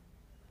ngayon eh.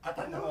 At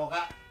tanong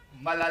ka,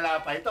 malala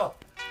pa ito.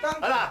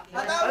 Hala!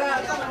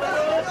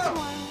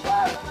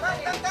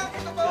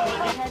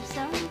 Have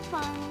some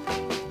fun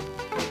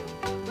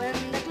when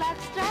the clock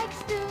strikes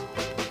 2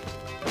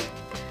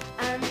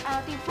 and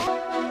out in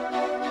front.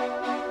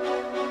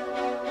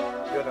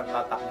 Yun ang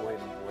tatakbuhin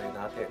ang buhay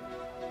natin.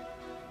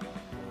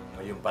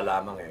 Ngayon pa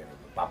lamang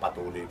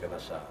papatuloy ka na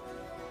sa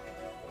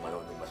kung ano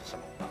nung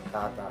masasamang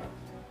pangkata,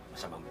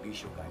 masamang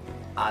bisyo kahit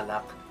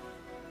alak,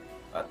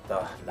 at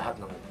lahat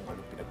ng kung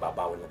anong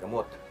pinagbabawal na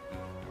gamot.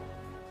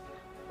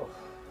 Oh,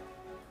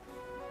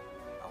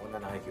 ako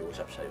na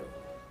nakikiusap sa'yo.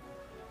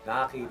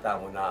 Nakakita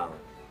mo na ang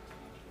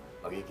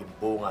magiging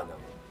bunga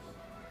ng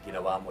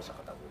ginawa mo sa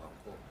kataguhan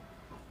ko.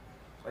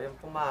 Kaya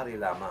kung maaari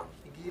lamang,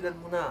 tigilan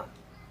mo na.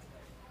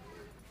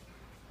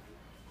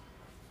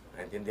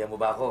 Naintindihan mo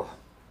ba ako?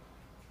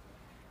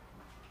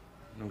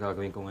 Anong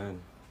gagawin ko ngayon?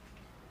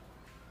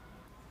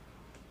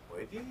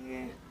 Pwede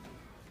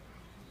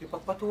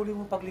ipagpatuloy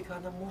mo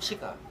paglikha ng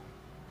musika.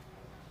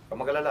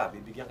 Kung mag-alala,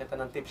 bibigyan kita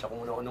ng tips sa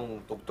kung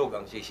ano-anong tugtog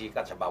ang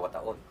sisikat sa bawat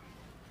taon.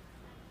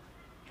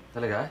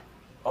 Talaga?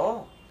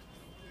 Oo.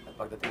 At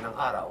pagdating ng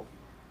araw,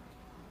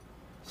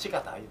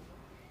 sikat tayo.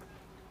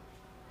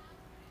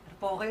 Pero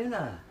pa okay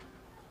na.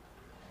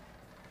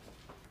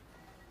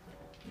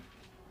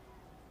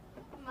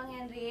 Mang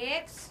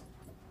Henrix?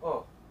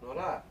 Oh,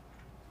 Nora.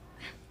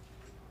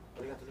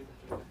 Halika.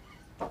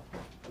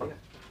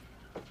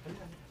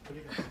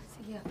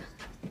 Sige.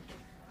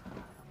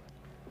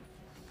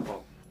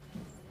 Oh.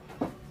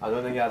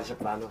 Ano nangyari sa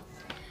plano?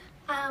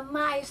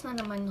 Maayos na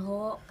naman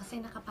ho.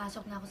 Kasi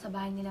nakapasok na ako sa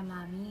bahay nila,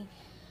 Mami.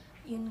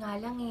 Yun nga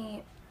lang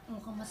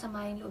mukhang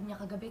masama yung loob niya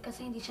kagabi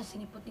kasi hindi siya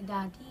sinipot ni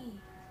Daddy.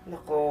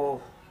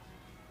 Nako.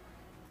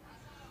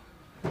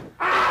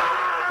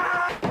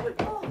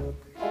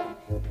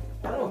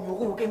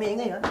 Huwag kayo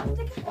maingay, ha?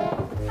 Teka,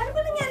 ano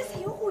ba nangyari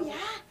sa'yo, Kuya?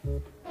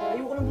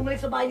 Ayoko nang bumalik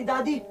sa bahay ni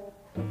Daddy.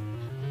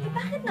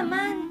 Bakit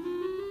naman?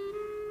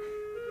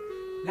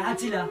 Lahat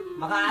sila,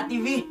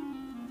 maka-ATV.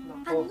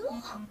 Nako.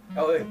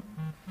 Okay.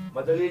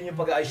 Madali niyo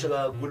pag-aayos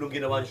sa gulong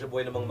ginawa niyo sa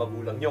buhay ng mga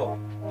magulang niyo.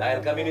 Dahil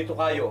kami nito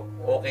kayo,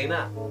 okay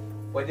na.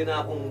 Pwede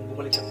na akong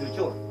bumalik sa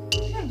future.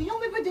 Hindi nyo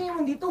may pwede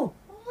naman dito.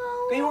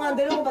 Kayo nga ang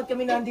dalawa, ba't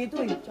kami nandito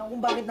eh? Tsaka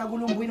kung bakit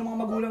nagulong buhay ng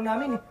mga magulang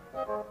namin eh.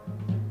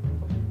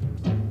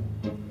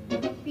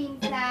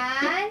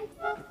 Pinsan?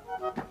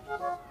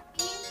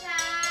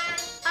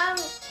 Pinsan?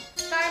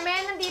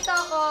 Carmen, nandito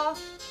ako.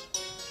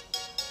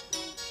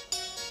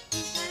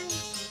 Pinsan,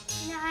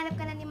 hinahanap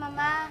ka na ni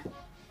Mama.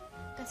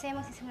 Kasi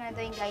magsisimula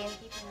daw yung Gayan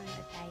Tip,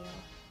 nanonood tayo.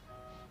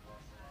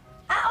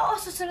 Oo,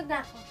 susunod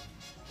na ako.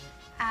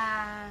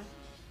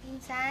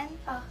 Pinsan?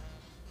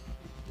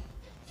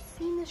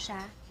 Sino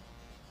siya?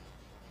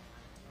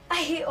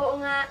 Ay,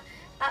 oo nga.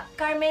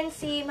 Carmen,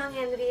 si Mang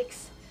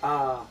Henrix.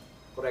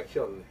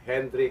 Correction,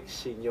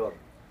 Hendrix Sr.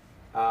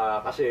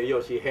 Kasi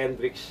yun, si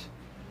Hendrix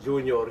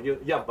Jr.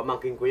 Yan,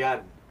 pamangkin ko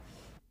yan.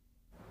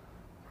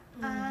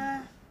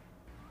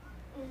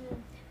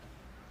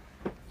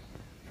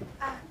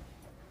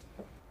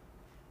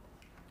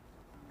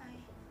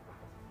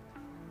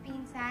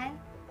 Pinsan?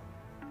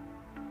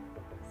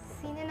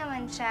 Sino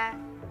naman siya?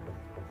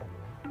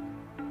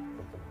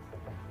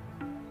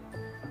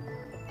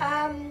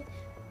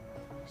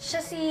 Siya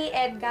si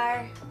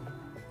Edgar.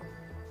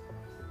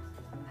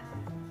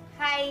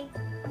 Hi!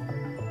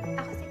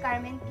 Ako si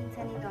Carmen,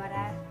 pinsan ni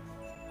Nora.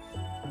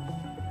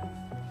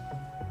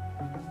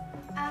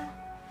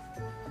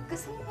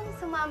 Gusto mo bang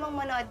sumamang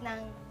manood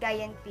ng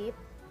Gayan Tip?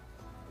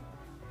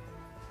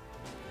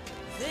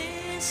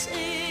 This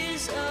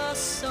is a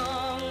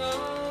song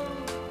of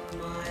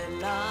my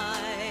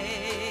life.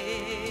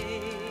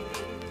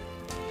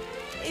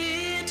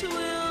 It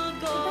will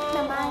go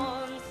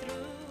on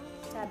through.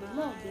 Sabi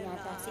mo,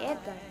 binata si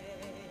Edgar.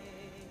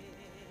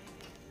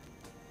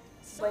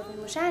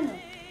 Boyfriend mo siya, no?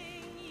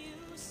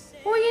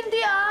 Uy,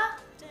 hindi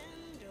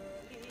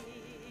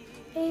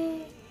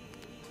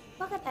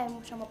Bakit ayaw mo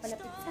siyang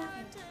mapalapit sa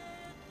akin?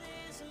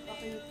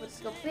 Pakilipot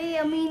ka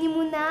pa aminin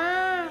mo na.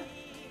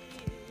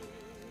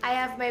 I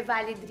have my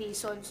valid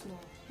reasons, no?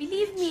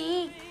 Believe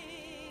me.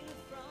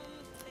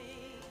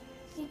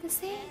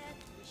 Kasi,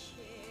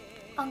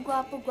 ang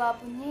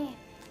gwapo-gwapo niya eh.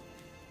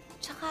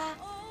 Tsaka,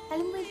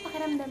 alam mo yung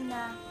pakiramdam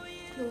na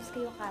close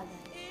kayo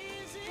kagad.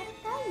 Parang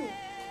tayo.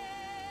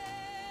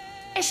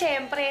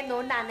 Syempre,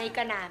 no? Nanay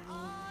ka namin.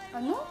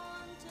 Ano?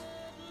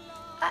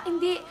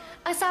 Hindi.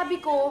 Ang sabi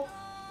ko,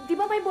 di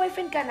ba may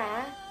boyfriend ka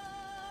na?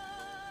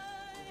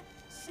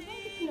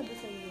 Nabanggit ko na ba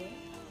sa'yo?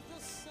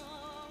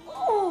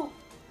 Oo.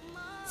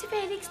 Si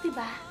Felix, di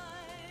ba?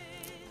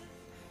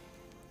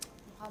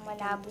 Mukhang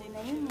malabo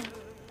na yun eh.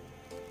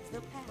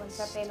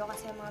 Kontrapelo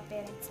kasi ang mga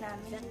parents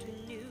namin.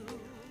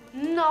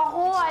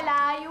 Naku,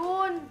 ala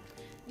yun.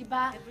 Di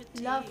ba?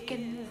 Love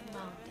can move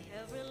mountains.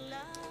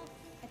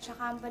 At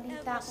saka ang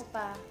balita ko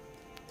pa,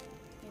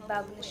 may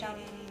bago na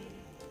siyang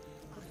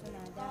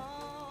kursunada.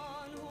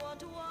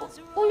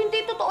 Hindi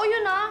totoo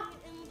yun,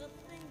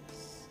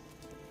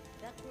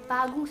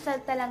 Bagong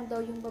salta lang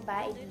daw yung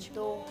babae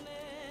dito.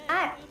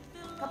 At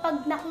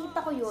kapag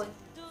nakita ko yun,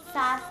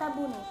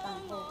 sasabunutan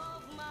ko.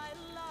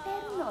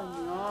 Pero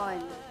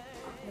noon,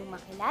 nung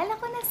makilala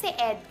ko na si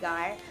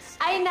Edgar,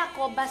 ay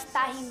nako,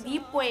 basta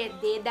hindi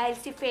pwede dahil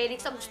si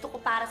Felix ang gusto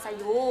ko para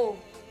sa'yo.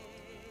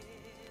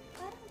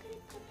 parang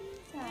galit ka,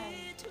 pinsan.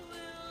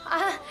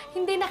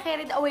 Hindi na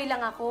carried away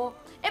lang ako.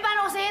 Eh,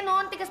 paano kasi,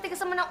 no? Ang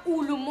tigas-tigas naman ang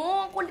ulo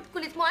mo. Ang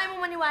kulit-kulit mo. Ayaw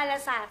mo maniwala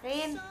sa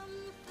akin.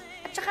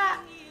 At saka,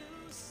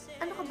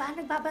 ano ka ba?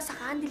 Nagbabasa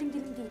ka? Ang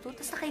dilim-dilim dito.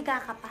 Tapos nakahiga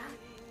ka pa.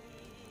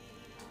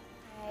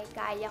 Ay,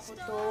 kaya ko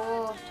to.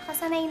 Tsaka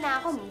sanay na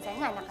ako. Minsan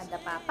nga,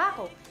 nakadapa pa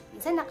ako.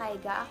 Minsan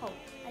nakahiga ako.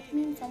 At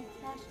minsan,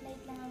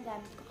 flashlight lang ang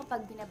gamit ko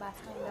kapag binabasa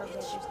ko yung love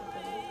letters ni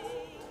Felix.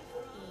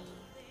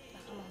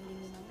 Baka mahuli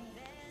ni Mama eh.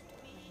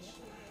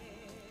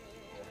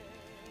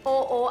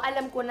 Oo,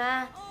 alam ko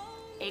na.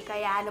 Eh,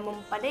 kaya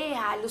naman pala eh.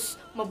 Halos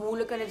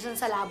mabulag ka na dyan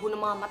sa labo ng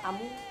mga mata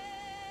mo.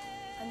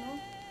 Ano?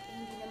 Eh,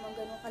 hindi naman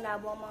ganun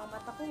kalabo ang mga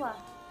mata ko ah.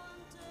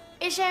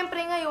 Eh, syempre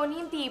ngayon,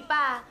 hindi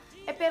pa.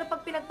 Eh, pero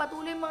pag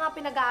pinagpatuloy yung mga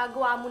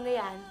pinag-aagawa mo na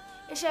yan,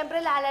 eh,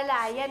 syempre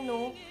lalalayan,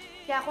 no?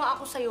 Kaya kung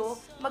ako sa'yo,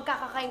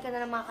 magkakakain ka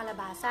na ng mga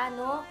kalabasa,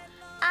 no?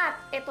 At,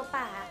 eto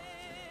pa, ha?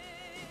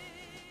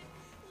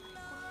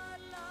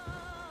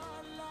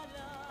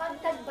 Pag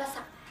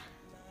nagbasa ka,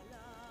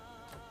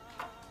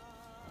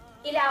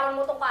 ilawan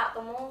mo tong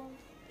kwarto mo.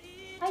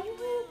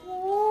 Ayoko!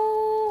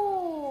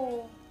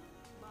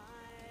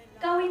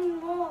 Gawin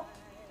mo.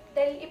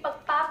 Dahil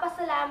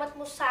ipagpapasalamat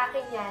mo sa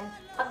akin yan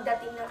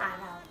pagdating ng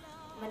araw.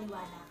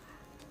 Maniwala ka.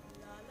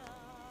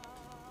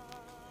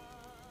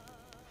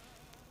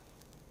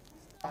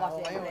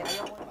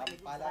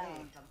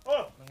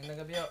 Magandang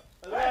gabi, ho.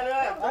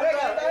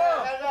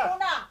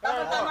 Una,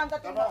 tama-tama ang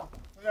dating mo.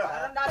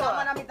 Parang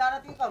dalaman namin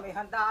darating ka, may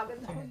handa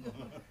agad na.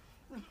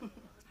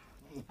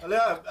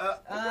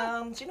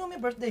 Sino may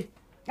birthday?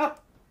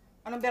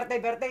 Anong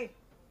birthday?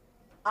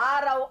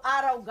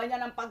 Araw-araw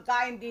ganyan ang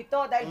pagkain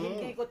dito dahil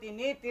hindi ko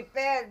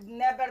tinitipid.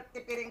 Never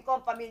tipirin ko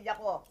ang pamilya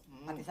ko.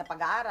 Pati sa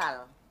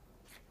pag-aaral.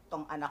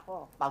 Itong anak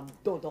ko,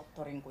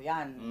 pagdodoktorin ko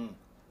yan.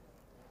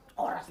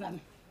 Oras na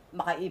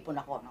makaipon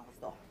ako ng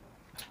gusto.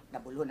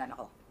 Nabulunan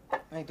ako.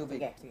 Ay,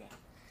 tubig. Sige.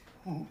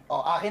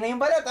 Oh, akin na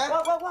yung balat, ha?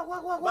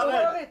 Wag.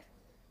 Bakit?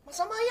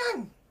 Masama yan.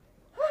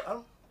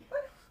 Ano?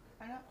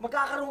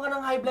 Magkakaroon ka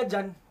ng high blood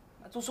dyan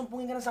at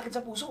susumpungin ka ng sakit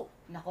sa puso.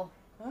 Nako.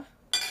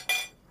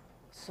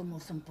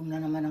 Sumusumpong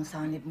na naman ang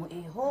sanib mo,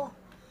 iho.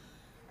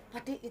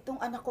 Pati itong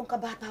anak kong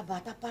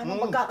kabata-bata, paano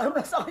magkakaroon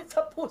ng sakit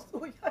sa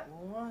puso yan?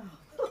 Oo nga.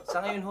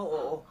 Sa ngayon ho,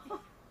 oo.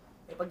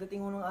 Eh,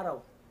 pagdating ho ng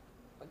araw,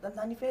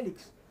 pagtandaan ni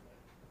Felix,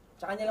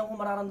 tsaka niya lang kung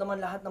mararamdaman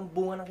lahat ng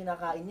bunga ng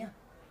kinakain niya.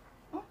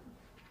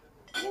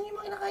 Tingnan niyo yung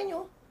mga kinakain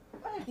niyo.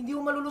 Hindi ho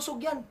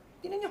malulusog yan.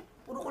 Tingnan niyo,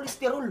 puro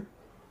kolesterol.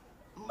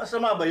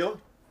 Masama ba yun?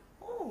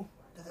 Oo.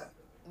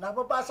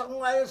 Napapasa ko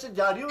nga yun sa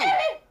dyaryo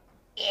eh.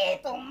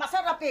 Itong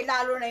masarap eh,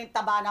 lalo na yung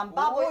taba ng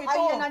baboy. Oo, ito.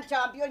 Ay, yan ang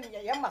champion.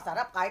 Yan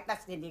masarap kahit na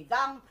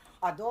sinigang,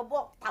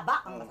 adobo,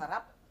 taba ang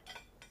masarap.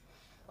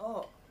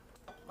 Oo.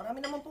 Marami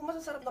naman po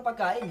masasarap na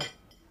pagkain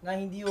na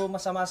hindi ho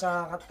masama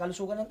sa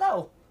kalusugan ng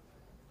tao.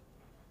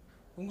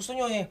 Kung gusto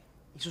nyo eh,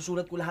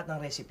 isusulat ko lahat ng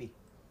recipe.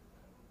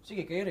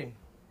 Sige, kayo rin.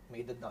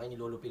 May edad na kayo ni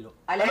Lolo Pilo.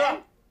 Alin?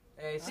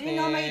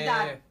 Sino may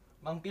edad?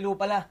 Mang Pilo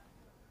pala.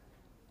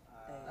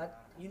 At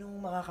yun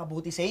ang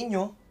makakabuti sa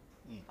inyo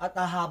at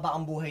hahaba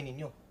ang buhay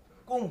ninyo.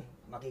 Kung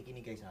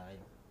makikinig kayo sa akin.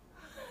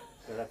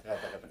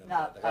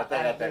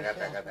 Napakahirap na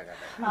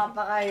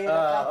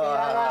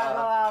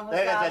pinagagawa mo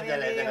sa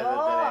amin, iho.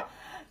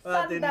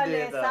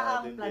 Sandali,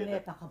 saang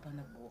planeta ka ba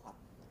nagbuhat?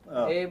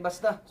 Eh,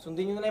 basta,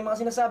 sundin nyo na lang yung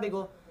mga sinasabi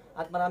ko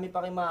at marami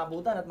pa kayong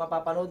maabutan at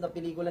mapapanood na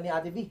pelikula ni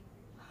Ate V.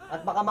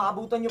 At baka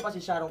maabutan nyo pa si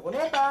Sharon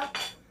Cuneta,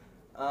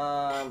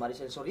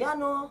 Maricel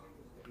Soriano,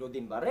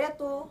 Claudine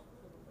Barreto.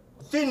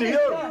 Sino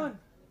yun?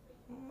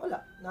 Wala,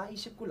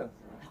 naisip ko lang.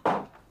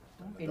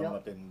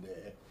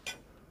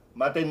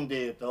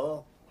 Matindi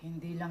ito.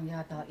 Hindi lang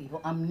yata, iho.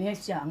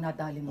 Amnesia ang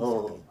nadali mo sa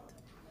sakit.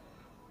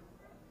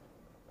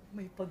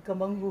 May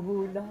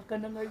pagkamanghuhula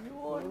ka na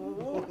ngayon.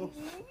 Iho.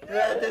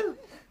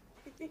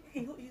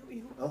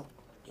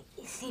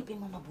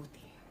 Isipin mo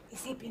mabuti.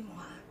 Isipin mo,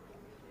 ha?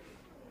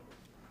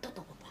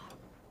 Totoo ba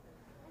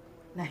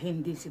na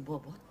hindi si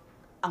Bobot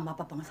ang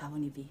mapapangasawa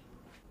ni V?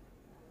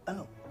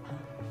 Ano?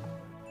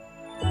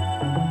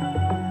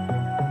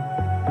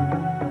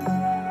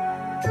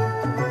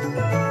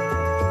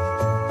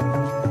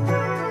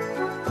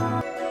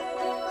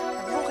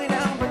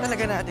 Kailangan ba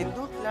talaga natin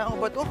to? Kailangan ko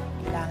ba to?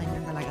 Kailangan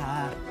yan talaga.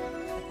 At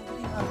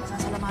pagdating nga,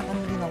 sasalamatan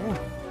mo din ako.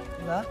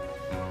 Diba?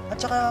 At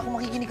saka kung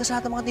makikinig ka sa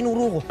lahat ng mga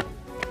tinuro ko,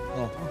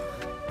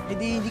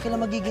 hindi ka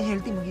lang magiging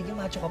healthy, magiging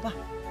macho ka pa.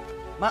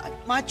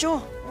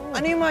 Macho?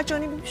 Ano yung macho?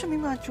 Ano yung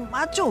sabihin macho?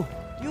 Macho!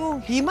 Yung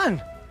He-Man.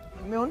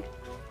 Alam mo yun?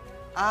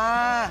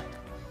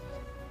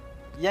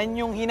 Yan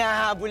yung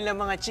hinahabol ng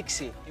mga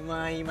chicks eh. Yung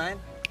mga himan.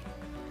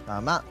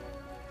 Tama.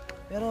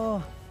 Pero,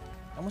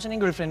 kamusta na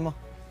yung girlfriend mo?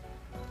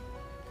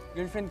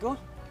 Girlfriend ko?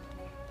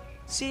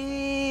 Si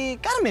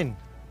Carmen.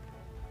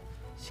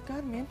 Si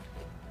Carmen?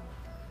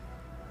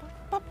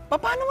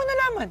 Paano mo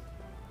nalaman?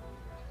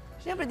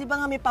 Siyempre, di ba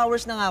nga may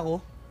powers na nga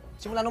ako?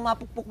 Simula nung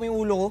mapukpok mo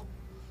yung ulo ko.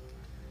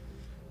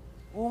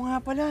 Oo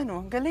nga pala, no?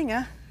 Ang galing,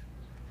 ah.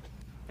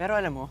 Pero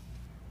alam mo,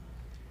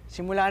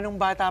 simula nung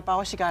bata pa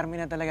ako, si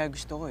Carmen na talaga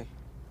gusto ko, eh.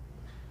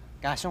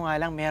 Kaso nga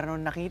lang,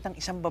 meron nakitang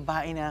isang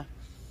babae na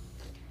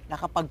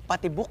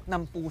nakapagpatibok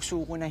ng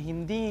puso ko na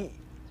hindi...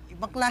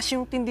 Ibang klase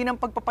yung tindi ng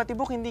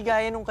pagpapatibok, hindi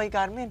gaya nung kay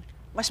Carmen.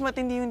 Mas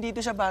matindi yung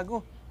dito sa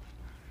bago.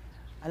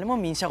 Alam mo,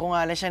 minsan ko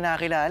nga lang siya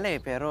nakilala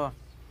eh, pero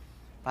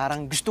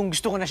parang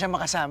gustong-gusto ko na siya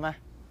makasama.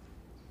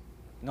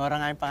 Nora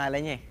nga yung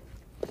pangalan niya eh.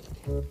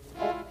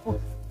 Oh.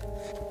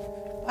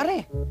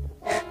 Pare,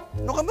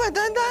 ano ka ba?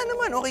 Dahan-dahan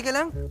naman. Okay ka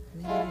lang?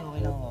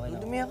 Okay lang.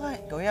 Dumiya ka.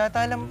 Ikaw yata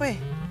alam pa eh.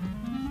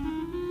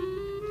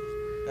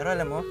 Pero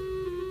alam mo,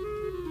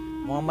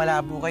 mukhang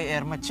malabo kay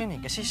Ermat yun eh.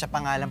 Kasi sa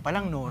pangalan pa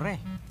lang, Nora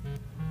eh.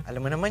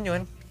 Alam mo naman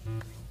yun,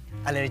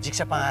 allergic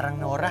sa pangarang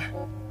Nora.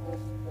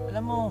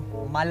 Alam mo,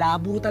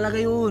 malabo talaga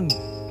yun.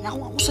 Kaya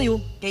kung ako sa'yo,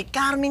 kay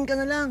Carmen ka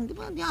na lang. Di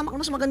ba? Di hamak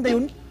na mas maganda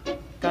yun.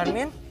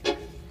 Carmen?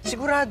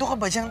 Sigurado ka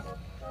ba dyan?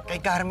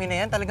 Kay Carmen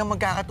na yan, talagang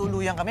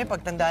magkakatuluyan kami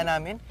pagtanda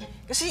namin.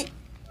 Kasi,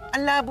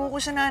 ang labo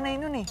ko sa nanay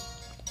nun eh.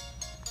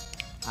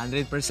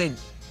 100%.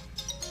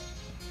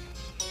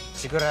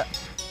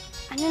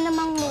 Ano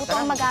namang luto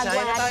ang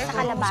magagawa natin sa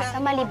kalabasa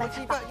maliban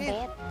sa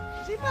pakbet?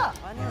 Sipa!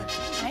 Ano yun?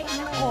 Ay,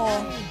 nako.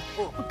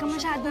 Huwag ka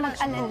masyado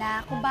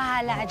mag-alala. Kung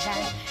bahala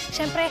dyan.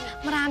 Siyempre,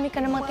 marami ka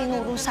namang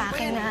tinuro sa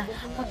akin na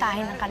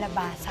putahin ng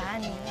kalabasan.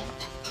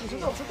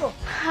 Suto.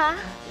 Ha?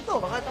 Ito,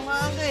 baka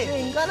tumahan ka eh.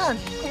 Yung kanan.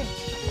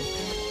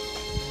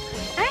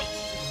 Ay!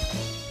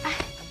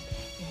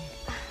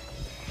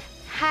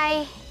 Hi.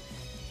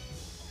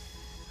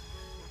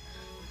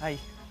 Hi.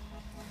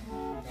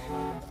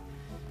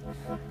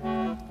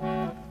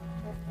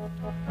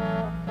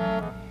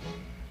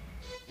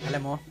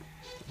 Alam mo,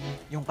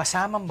 yung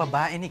kasamang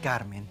babae ni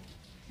Carmen,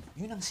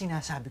 yun ang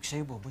sinasabi ko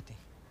sa'yo, Bobot eh.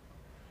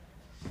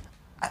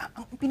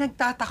 Ang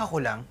pinagtataka ko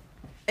lang,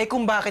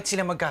 kung bakit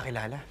sila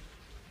magkakilala.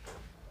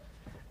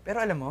 Pero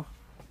alam mo,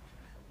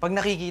 pag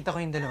nakikita ko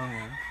yung dalawang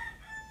yan,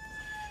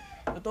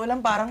 totoo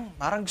lang parang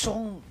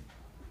gusto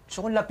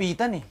kong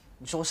lapitan eh.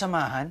 Gusto ko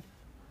samahan.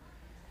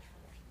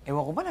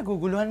 Ewan ko ba,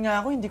 naguguluhan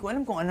nga ako. Hindi ko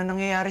alam kung ano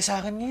nangyayari sa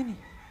akin ngayon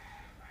eh.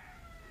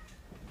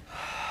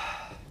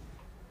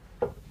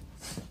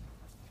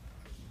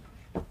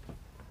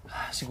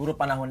 Siguro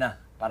panahon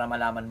na para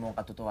malaman mo ang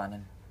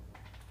katotohanan.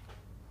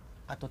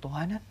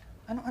 Katotohanan?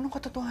 Anong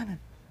katotohanan?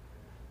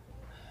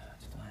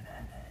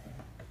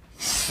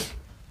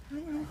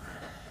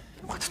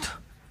 Ano katotohanan?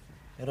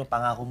 Pero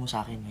pangako mo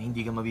sa akin na hindi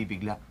ka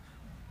mabibigla.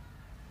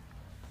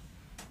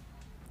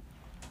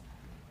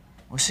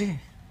 O sige.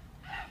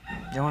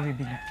 Hindi ako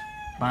mabibigla.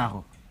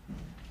 Pangako.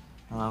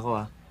 Pangako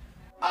ah.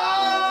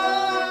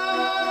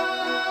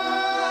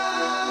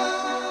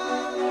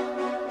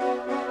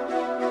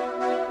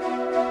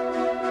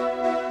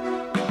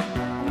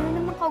 Ano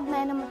naman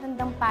kaugnay ng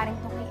matandang paring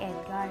to kay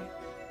Edgar?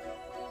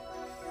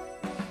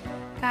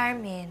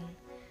 Carmen,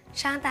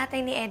 siya ang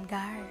tatay ni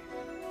Edgar.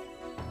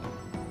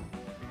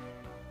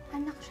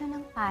 Anak siya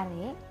ng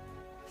pare?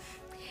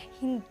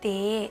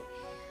 Hindi.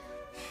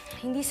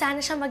 Hindi sana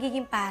siya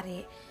magiging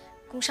pare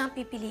kung siyang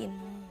pipiliin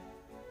mo.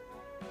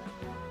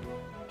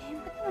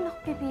 Ba't naman ako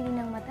pipili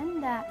ng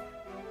matanda?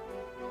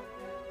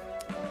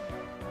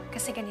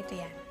 Kasi ganito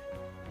yan.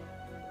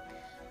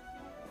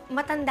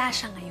 Matanda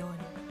siya ngayon.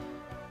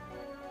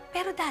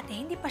 Pero dati,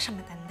 hindi pa siya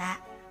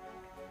matanda.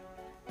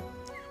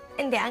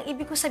 Hindi, ang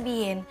ibig ko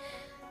sabihin,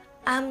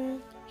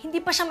 hindi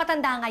pa siya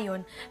matanda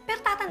ngayon, pero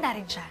tatanda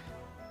rin siya.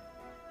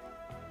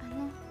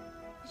 Ano?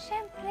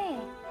 Siyempre.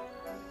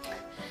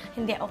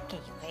 Hindi, okay?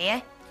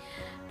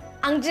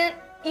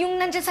 Yung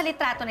nandyan sa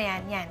litrato na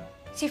yan.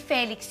 Si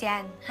Felix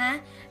yan, ha?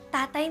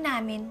 Tatay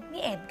namin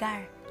ni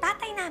Edgar.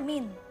 Tatay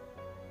namin.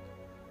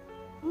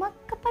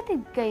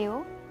 Magkapatid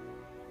kayo?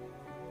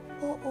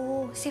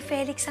 Oo, si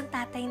Felix ang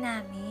tatay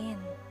namin.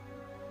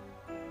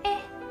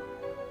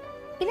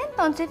 Ilan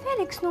taon si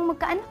Felix nung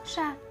magkaanak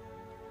siya?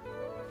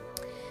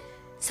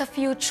 Sa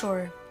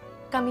future,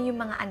 kami yung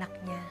mga anak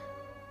niya.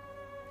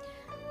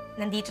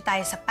 Nandito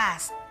tayo sa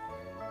past.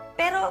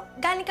 Pero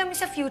galing kami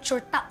sa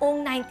future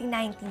taong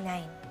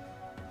 1999.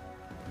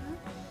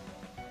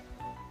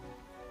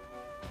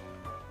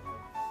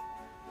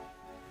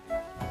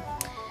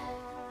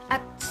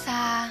 At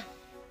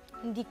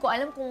hindi ko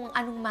alam kung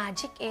anong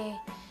magic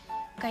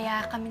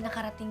kaya kami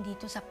nakarating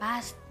dito sa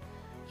past.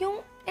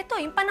 Yung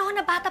panahon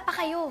na bata pa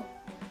kayo.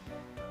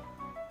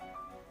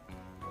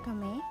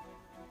 Kami?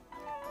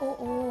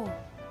 Oo.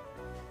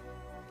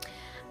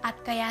 At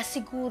kaya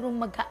siguro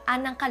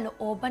magaan ang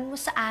kalooban mo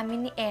sa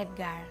amin ni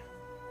Edgar.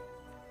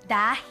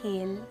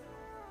 Dahil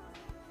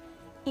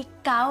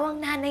ikaw ang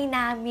nanay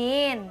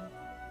namin.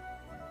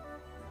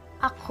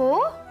 Ako?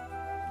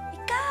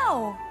 Ikaw!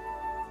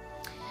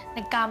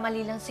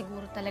 Nagkamali lang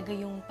siguro talaga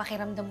yung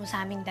pakiramdam mo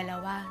sa aming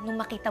dalawa nung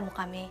makita mo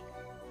kami.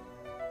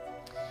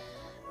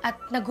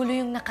 At nagulo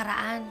yung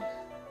nakaraan.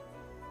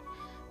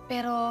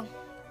 Pero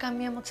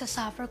kami ang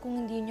magsasuffer kung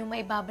hindi nyo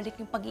maibabalik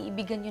yung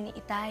pag-iibigan nyo ni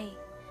Itay.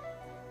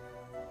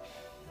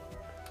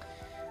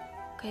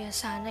 Kaya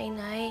sana,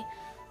 Inay,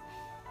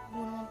 huwag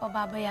mo naman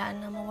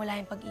pababayaan na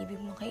mawala yung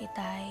pag-ibig mo kay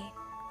Itay.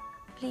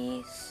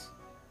 Please.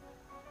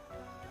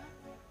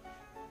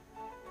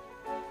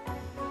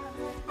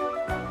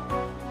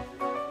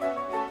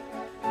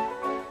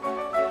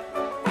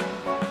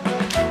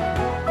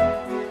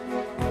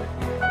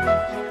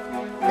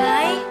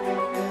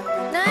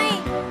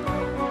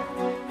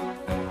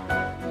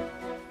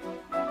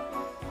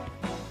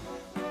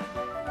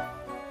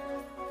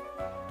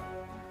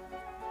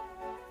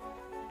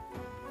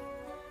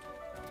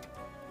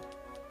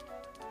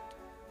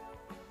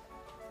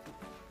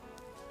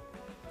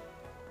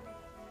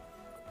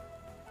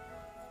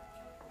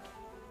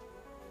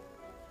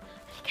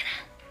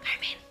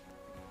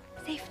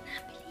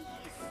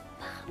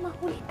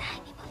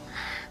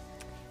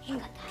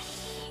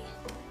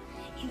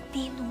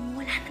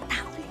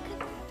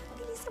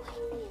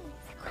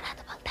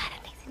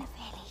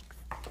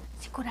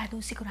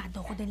 sigurado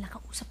ko din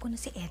nakausap ko na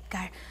si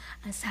Edgar.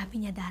 Ang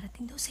sabi niya,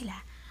 darating daw sila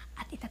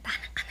at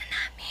itatanan ka na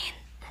namin.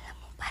 Alam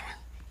mo, parang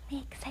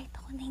na-excite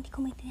ako na hindi ko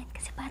maintindihan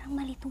kasi parang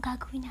mali itong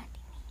gagawin natin.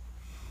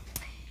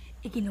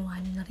 Ginawa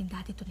niyo na rin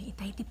dati ito ni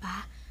Itay, di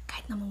ba?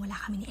 Kahit naman wala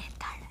kami ni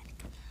Edgar.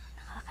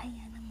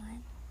 Nakakaya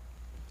naman.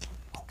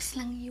 Ox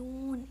lang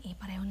yun.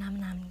 Pareho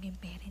namin kayong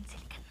parents.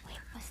 Halika na.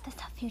 Wait, basta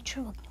sa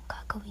future, huwag niyong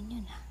gagawin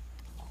yun, ha?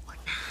 Oo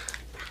na.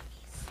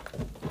 Promise.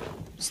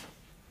 Psst.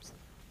 Psst.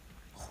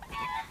 Oo na.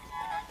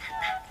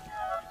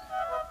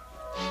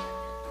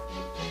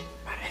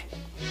 Pare,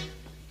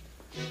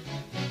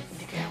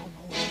 hindi kaya ako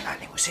mahuli ng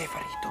aling Josefa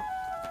rito.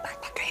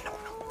 Tatagayin ako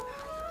ng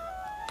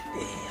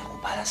buhay. Ako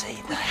para sa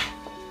Itay.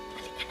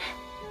 Halika na.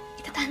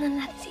 Itatanan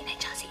natin si Inay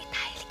tsaka si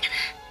Itay. Halika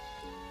na.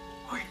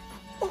 Hoy!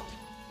 Oh,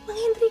 Mang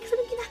Hendrix,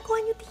 anong ginagawa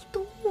niyo dito?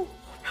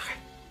 Bakit?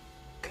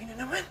 Kayo na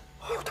naman.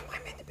 Hoy, utang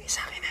mga 20 pesos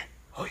sa akin, ha?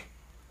 Hoy,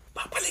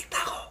 papalik na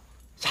ako.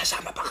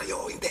 Sasama pa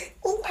kayo o hindi?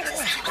 Oo,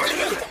 sasama.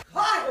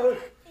 Hoy!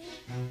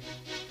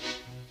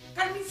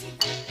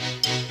 Carmencita!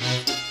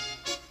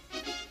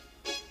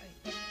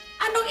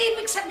 Anong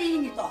ibig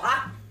sabihin nito,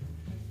 ha?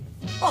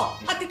 Oh,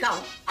 at ikaw,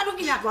 anong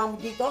ginagawa mo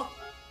dito?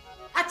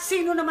 At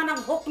sino naman ang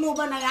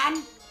hukluban na yan?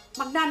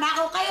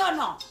 Magnanakaw kayo,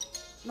 no?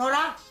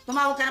 Nora,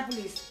 tumawag ka ng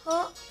pulis.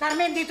 Oh,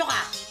 Carmen, dito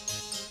ka.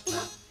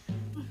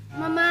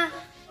 Mama,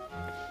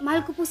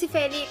 mahal ko po si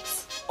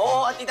Felix.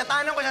 Oo, at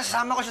itatanan ko siya.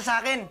 Sasama ko siya sa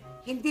akin.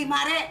 Hindi,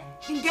 Mare.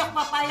 Hindi ako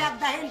papayag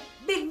dahil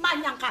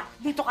bilmanyang ka.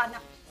 Dito ka na.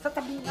 Sa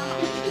tabi na.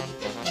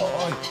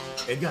 Oy,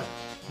 Edgar,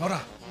 Nora,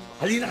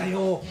 halina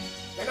kayo.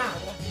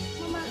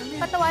 Mama,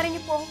 patawarin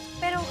niyo po.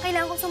 Pero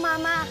kailangan ko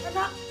sumama.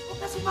 Anak, huwag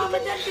ka sumama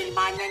dyan.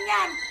 Bilmanyan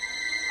yan.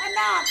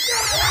 Anak!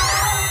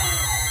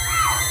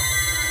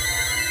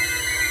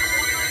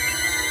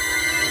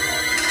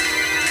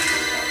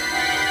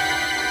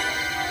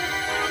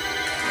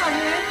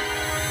 Anak!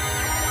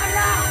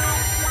 Anak!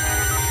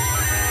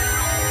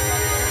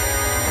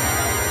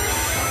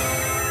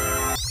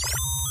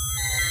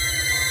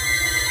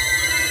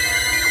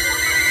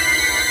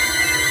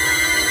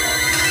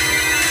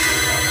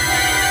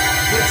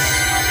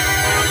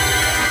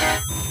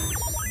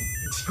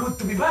 It's good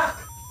to be back.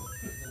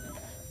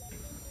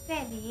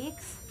 Felix?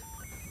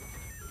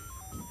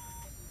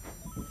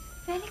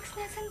 Felix,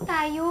 nasan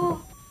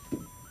tayo?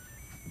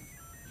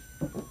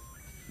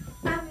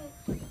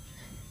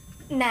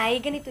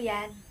 Nay, ganito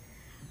yan.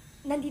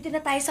 Nandito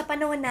na tayo sa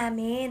panahon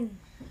namin.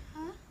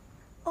 Ha?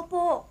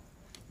 Opo.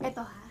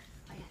 Eto, ha?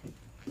 Ayan.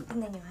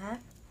 Tingnan nyo, ha?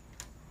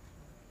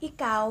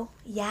 Ikaw,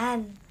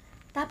 yan.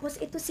 Tapos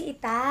ito si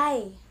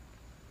Itay.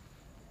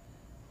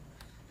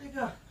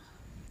 Teka.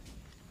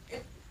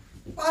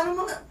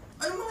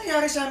 Ano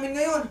mangyayari sa amin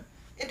ngayon?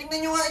 Tingnan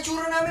nyo nga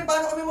itsura namin.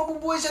 Paano kami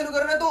mabubuhay sa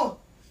lugar na to?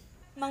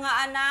 Mga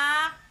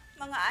anak!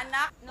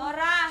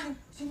 Nora!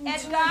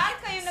 Edgar,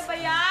 kayo na ba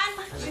yan?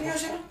 Sino?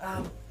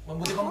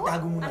 Mabuti pa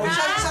magtago muna. Hoy,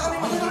 saan kami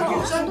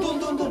magtago? Saan?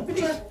 Doon.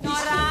 Bilis.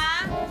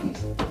 Nora?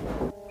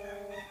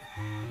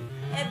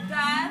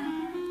 Edgar?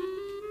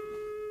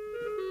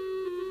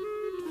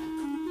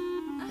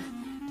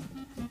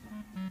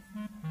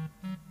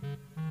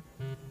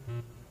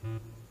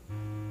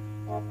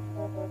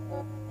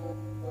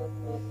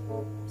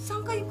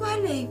 Saan kayo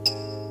galing?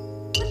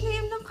 Ba't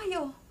ngayon lang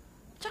kayo?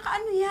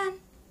 Tsaka ano yan?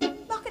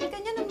 Bakit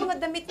ganyan ang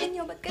mga damit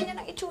ninyo? Ba't ganyan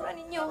ang itsura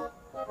ninyo?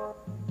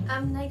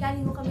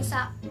 Nagaling mo kami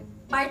sa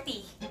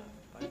party.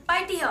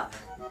 Party, ho.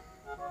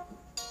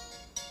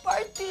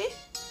 Party?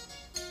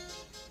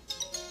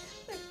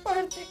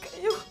 Nag-party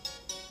kayo?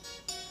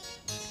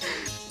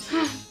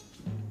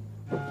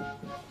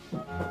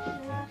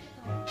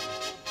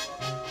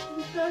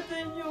 Ang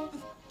tatay niyo.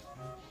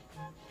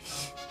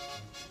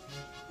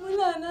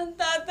 Wala na ang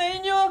tatay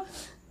niyo.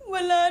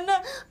 Wala na.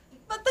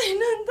 Patay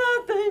na ang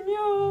tatay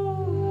niyo.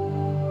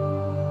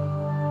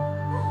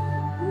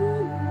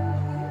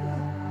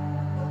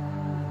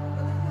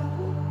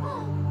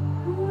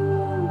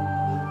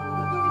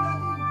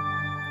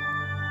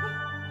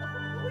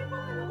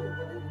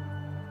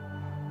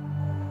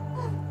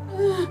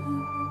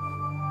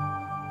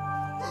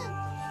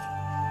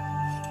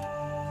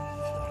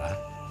 Nora,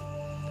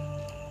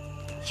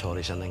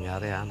 sorry sa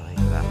nangyari, ha?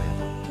 Nakikiramay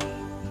ako.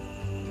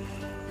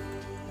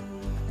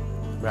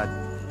 Brad,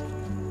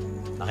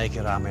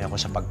 nakikiramay ako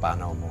sa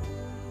pagpanaw mo.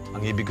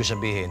 Ang ibig ko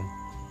sabihin,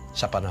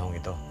 sa panahong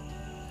ito.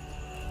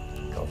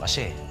 Ikaw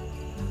kasi,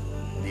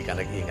 hindi ka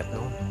nag-ingat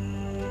noon.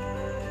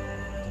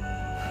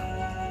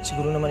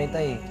 Siguro naman,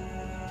 Itay,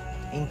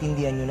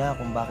 intindihan nyo na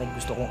kung bakit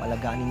gusto kong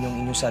alagaan ninyo ang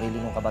inyong sarili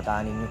ng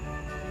kabataan ninyo.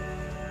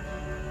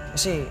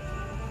 Kasi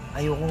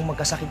ayokong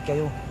magkasakit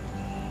kayo.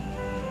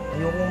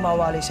 Ayokong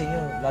mawalay sa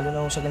inyo, lalo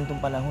na sa ganitong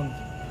panahon.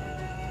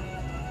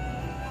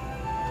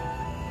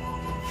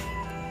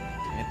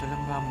 Ito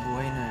lang ba ang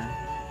buhay na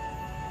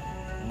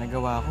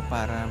nagawa ko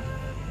para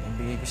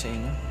ibigay ko sa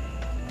inyo?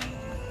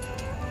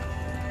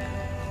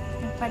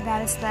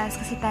 Nagpadalas-dalas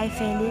kasi tayo,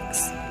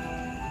 Felix.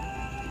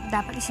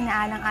 Dapat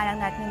isinaalang-alang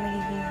natin yung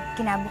magiging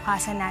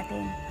kinabukasan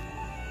natin.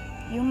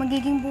 Yung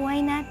magiging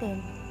buhay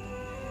natin.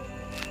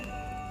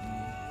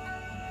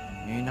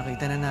 Ngayon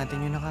nakita na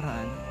natin yung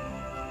nakaraan.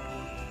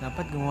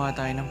 Dapat gumawa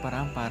tayo ng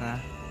paraan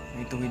para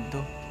maituwid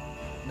to.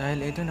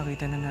 Dahil ito,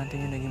 nakita na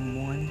natin yung naging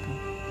bunga nito.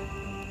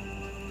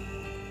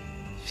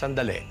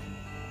 Sandali.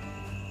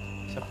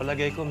 Sa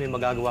palagay ko, may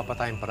magagawa pa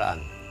tayong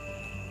paraan.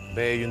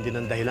 Yun din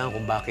ang dahilan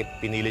kung bakit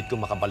pinilit ko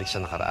makabalik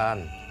sa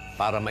nakaraan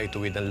para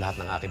maituwid ang lahat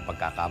ng aking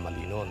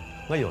pagkakamali noon.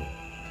 Ngayon,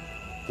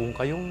 kung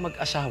kayong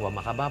mag-asawa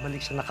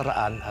makababalik sa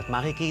nakaraan at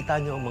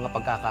makikita nyo ang mga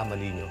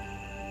pagkakamali nyo,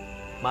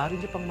 maaari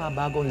nyo pang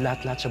mabago ang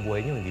lahat-lahat sa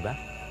buhay nyo, hindi ba?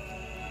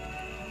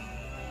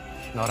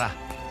 Nora,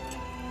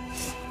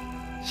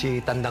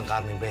 si Tandang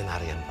Carmen ba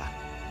nariyan pa?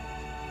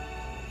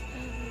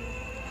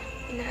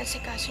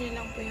 Inaasikaso niya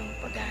lang po yung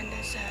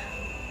paghahanda sa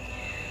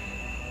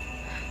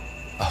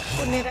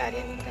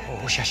punerarya ni Tata.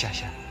 Oo, siya.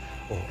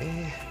 Huwag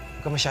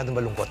ka masyadong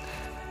malungkot.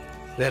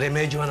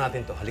 Re-remedyohan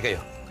natin to. Halika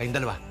kayo. Kayong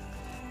dalawa.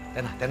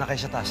 Tena kayo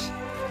sa taas.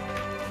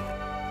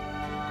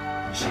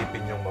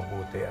 Isipin niyong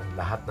mabuti ang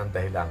lahat ng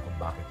dahilan kung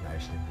bakit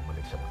nais niyong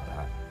bumalik sa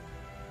nakaraan.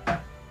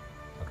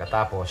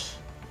 Pagkatapos,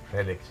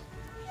 Felix,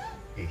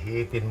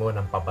 ihitin mo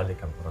ng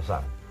pabalik ang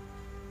kurasan.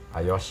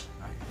 Ayos?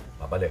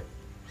 Pabalik.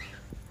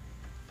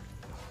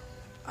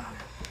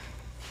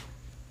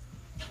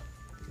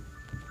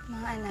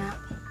 Mga anak,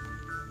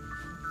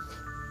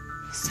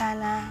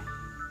 sana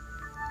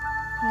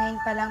ngayon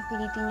pa lang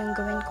pilitin niyong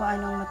gawin kung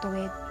anong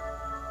matuwid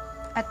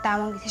at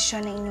tamang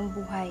desisyon ng inyong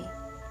buhay.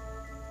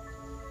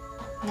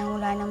 Nang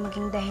wala nang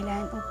maging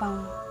dahilan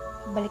upang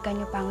balikan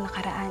niyo pa ang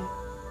nakaraan.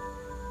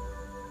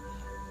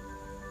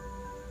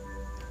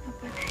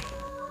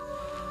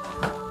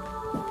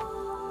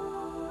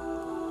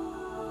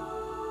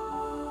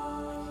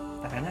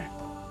 Tara na.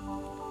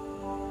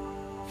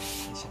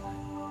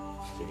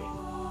 Sige.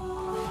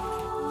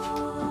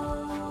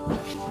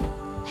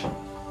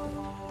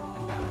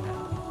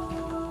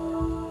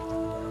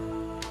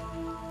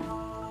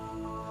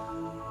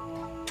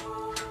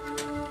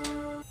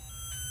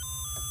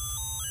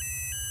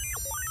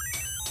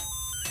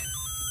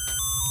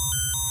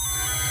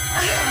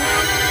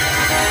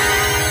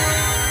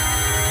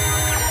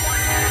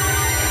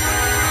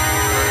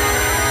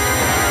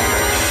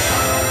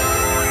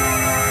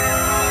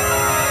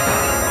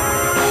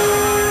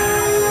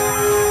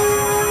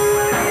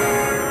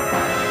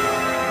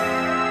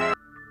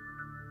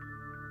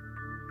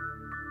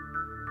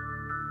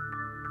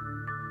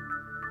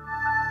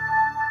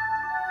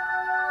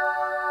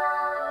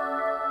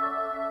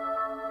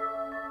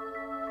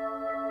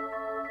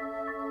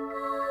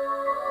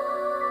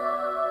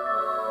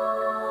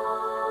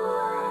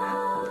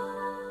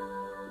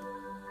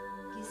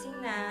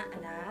 Gising na,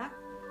 anak.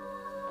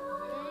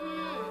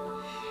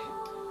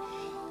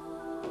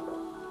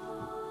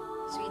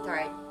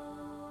 Sweetheart,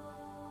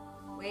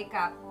 wake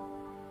up.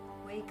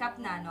 Wake up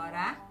na,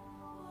 Nora.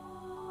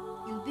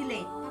 You'll be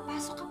late.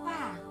 Papasok ka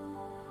pa.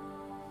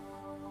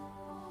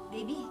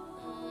 Baby,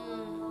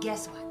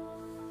 guess what?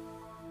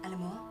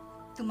 Alam mo,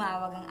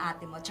 tumawag ang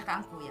ate mo tsaka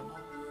ang kuya mo.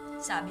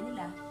 Sabi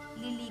nila,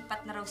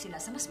 lilipat na raw sila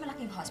sa mas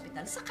malaking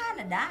hospital sa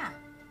Canada.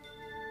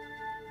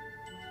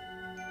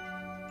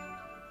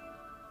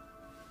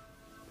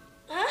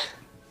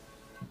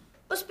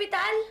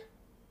 Ospital?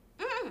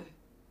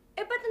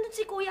 Eh, ba't nandun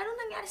si Kuya? Anong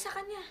nangyari sa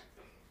kanya?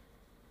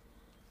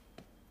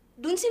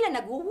 Doon sila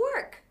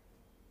nag-work.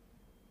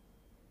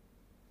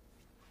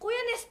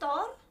 Kuya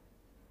Nestor?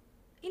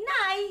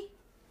 Inay?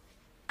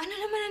 Ano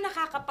naman ang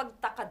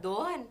nakakapagtaka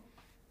doon?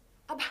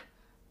 Aba,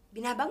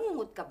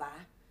 binabangungot ka ba?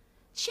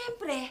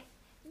 Siyempre,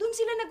 doon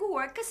sila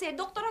nag-work kasi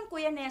doktor ang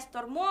Kuya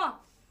Nestor mo.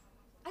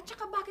 At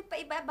saka bakit pa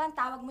iba-iba ang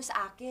tawag mo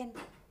sa akin?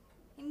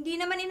 Hindi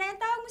naman inay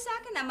ang tawag mo sa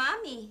akin na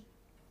Mami.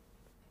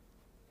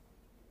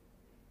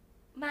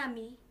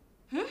 Mami?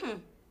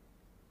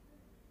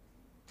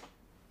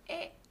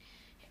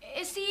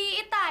 Si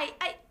Itay,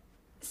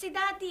 si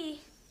Daddy.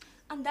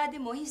 Ang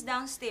daddy mo, he's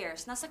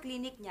downstairs. Nasa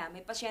clinic niya.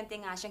 May pasyente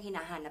nga siyang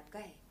hinahanap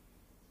ka eh.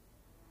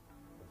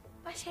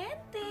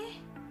 Pasyente?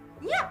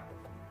 Yep!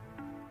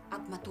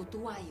 At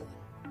matutuwa yun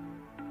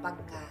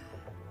pagka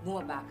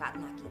bumaba ka at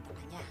nakita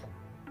ka niya.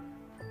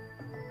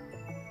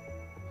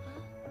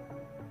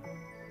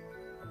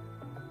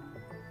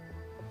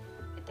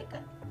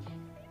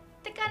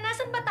 Teka,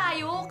 nasan ba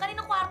tayo?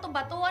 Kaninang kwarto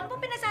ba to? Ano ba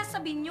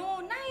pinagsasabi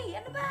niyo? Nay,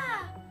 ano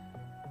ba?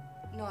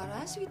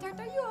 Nora, sweetheart,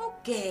 are you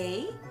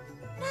okay?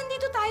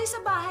 Nandito tayo sa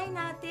bahay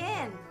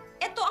natin.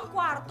 Ito ang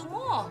kwarto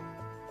mo.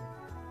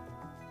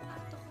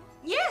 Kwarto ko?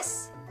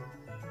 Yes!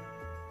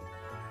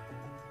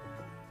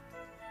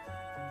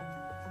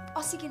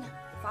 O, sige na.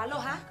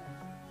 Follow, ha?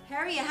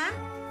 Hurry, ha?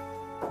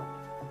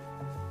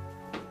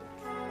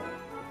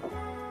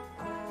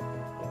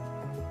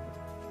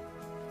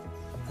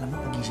 Alam mo,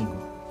 pagising ko,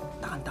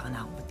 takanta-taka na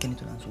ako. Ba't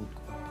ganito lang ang suot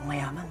ko? Pang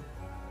mayaman.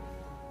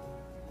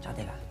 Tsaka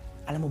teka,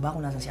 alam mo ba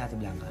kung nasan si Ate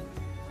Blanca?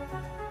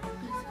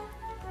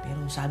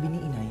 Pero sabi ni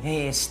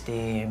Inay,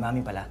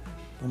 Mami pala,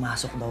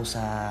 pumasok daw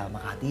sa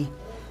Makati.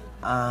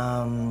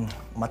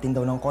 Umatin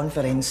daw ng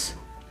conference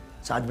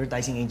sa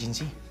advertising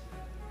agency.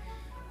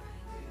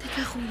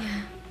 Teka, Kuya.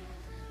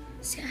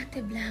 Si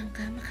Ate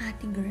Blanca,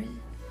 Makati girl.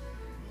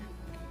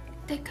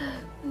 Teka,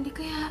 hindi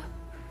kaya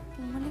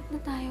Bumalik na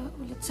tayo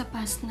ulit sa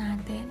past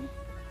natin.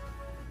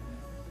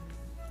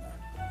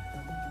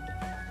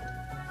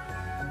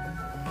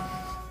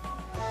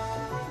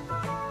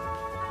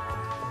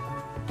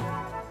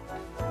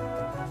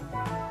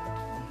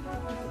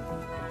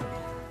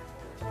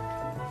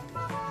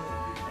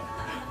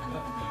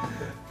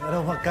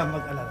 Pero huwag kang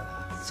mag-alala.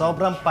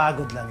 Sobrang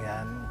pagod lang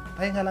yan.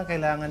 Pahinga lang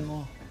kailangan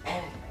mo.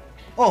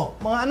 Oh,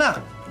 mga anak!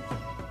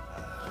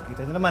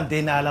 Kita nyo naman,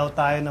 dinalaw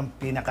tayo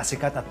ng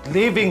pinakasikat at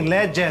living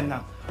legend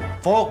ng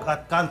folk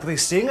at country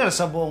singer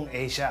sa buong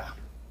Asia.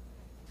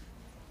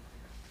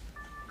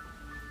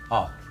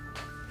 Oh,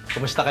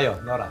 kumusta kayo,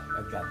 Nora,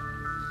 Edgar?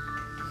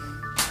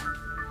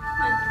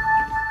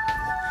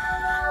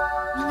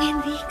 Mang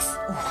Hendrix!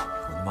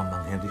 Ikaw naman,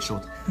 Mang Hendrik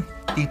Shoot.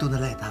 Tito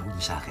na lang itawag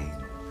niyo sa akin.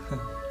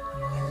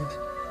 Mang Hendrix,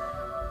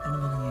 ano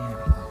ba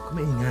nangyayari?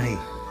 Kumaingay.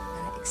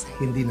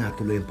 Hindi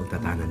natuloy ang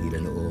pagtatanan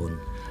nila noon.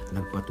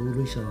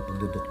 Nagpatuloy sa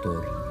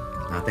pagdodoktor.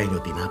 Tatay niyo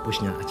tinapos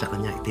niya at sa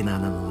kanya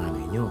itinanan ng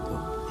nanay niyo.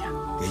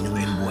 Yan yung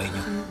ngayon buhay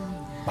niyo.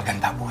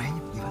 Maganda ang buhay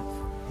niyo, di ba?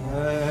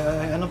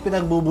 Anong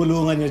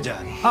pinagbubulungan nyo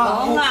dyan?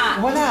 Oo nga!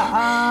 Wala.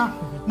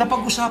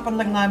 Napag-usapan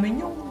lang namin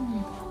yung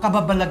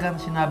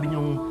kababalagan sinabi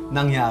niyong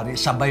nangyari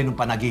sabay nung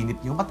panaginip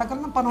niyo. Matagal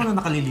ng panahon na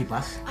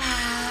nakalilipas.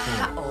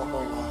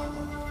 Oo.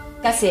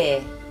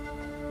 Kasi,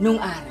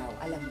 nung araw,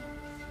 alam mo,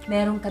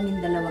 meron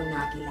kaming dalawang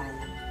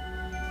nakilala.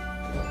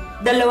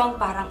 Dalawang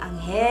parang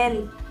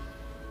anghel.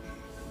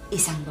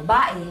 Isang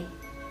babae,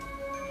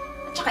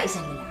 at saka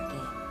isang lalaki.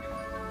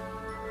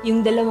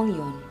 Yung dalawang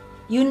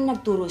yun ang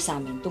nagturo sa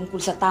amin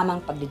tungkol sa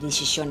tamang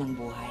pagdedesisyon ng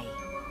buhay.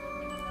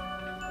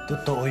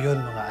 Totoo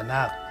yun, mga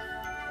anak.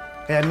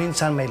 Kaya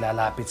minsan may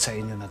lalapit sa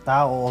inyo na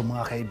tao o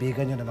mga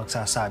kaibigan nyo na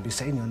magsasabi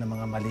sa inyo ng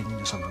mga mali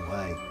ninyo sa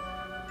buhay.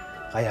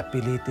 Kaya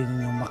pilitin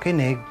ninyong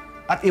makinig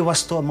at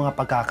iwasto ang mga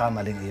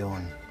pagkakamaling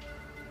iyon.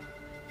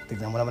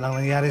 Tignan mo naman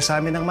ang nangyari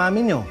sa amin ng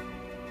mami nyo.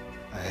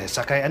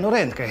 Sa kay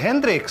kay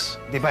Hendrix.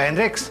 Di ba,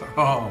 Hendrix?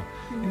 Oo.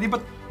 Hindi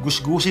ba't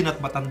gusgusin at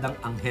matandang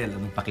anghel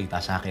ang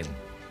nagpakita sa akin?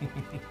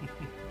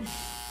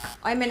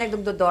 Ay, may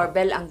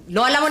nagdugdo-doorbell. Ang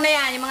lola mo na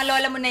yan, yung mga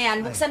lola mo na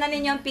yan. Buksan na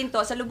ninyo ang pinto,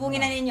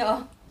 salubungin na ninyo.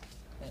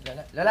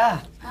 Lola!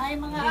 Ay,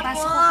 mga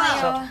Pasok apo!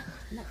 kayo.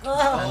 Nako!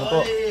 Ano po?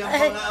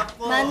 Ay,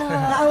 Mano,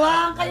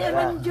 kaawaan kayo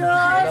ng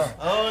Diyos!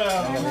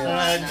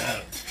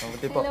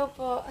 Mabuti po. Hello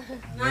po.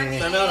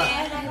 Basta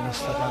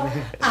kami.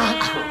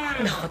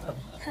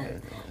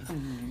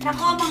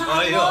 Nako, mga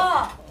apo!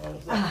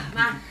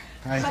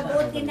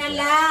 Mabuti na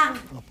lang.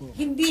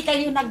 Hindi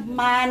kayo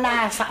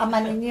nagmana sa ama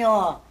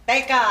ninyo.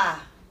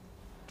 Teka!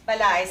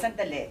 Pala,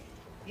 sandali.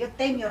 You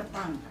tame your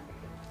tongue.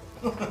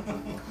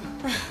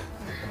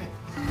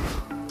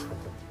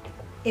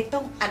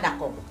 Itong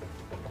anak ko,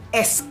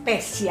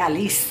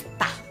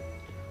 espesyalista.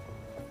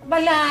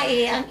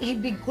 Balae, ang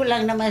ibig ko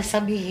lang naman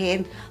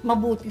sabihin,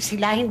 mabuti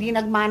sila hindi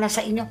nagmana sa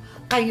inyo.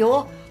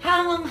 Kayo,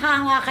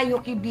 hangang-hanga kayo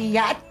kay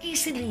Bia at kay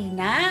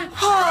Selena.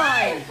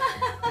 Hoy!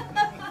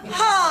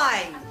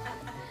 Hoy!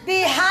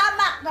 Di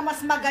hamak na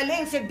mas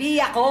magaling si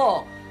Bia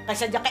ko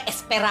kaysa dyan kay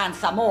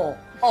Esperanza mo.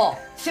 Oh,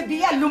 si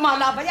Bia,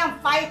 lumalaban yan,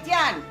 fight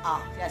yan.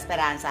 Oh, si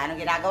Esperanza, anong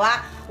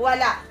ginagawa?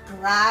 Wala.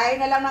 Cry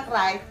na lang ng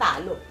cry,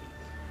 talo.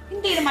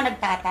 Hindi naman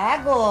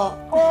nagtatago.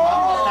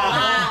 Oh!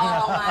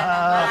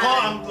 Ako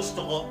ang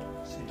gusto ko,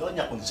 si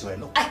Doña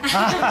Consuelo.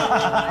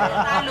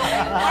 Talo.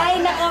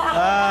 Ay, nako,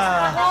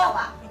 ako.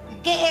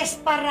 Kay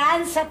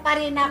Esperanza pa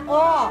rin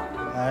ako.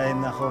 Ay,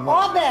 nako.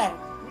 Over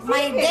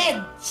my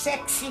dead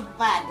sexy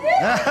pad.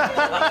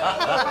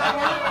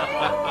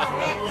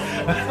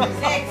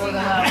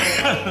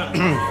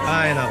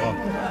 Ay, nako.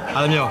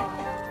 Alam nyo,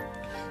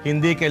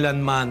 hindi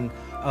kailanman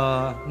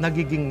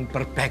nagiging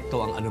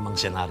perpekto ang anumang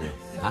senaryo.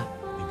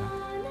 Ha? Di ba?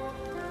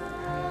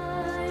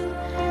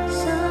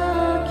 Sa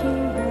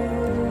aking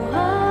buhay,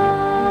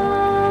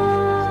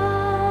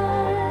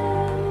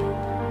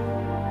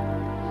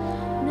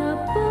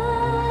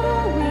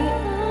 nabawi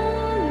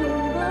ang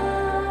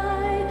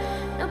lumbay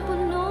na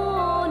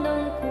puno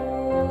ng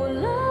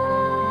kulay.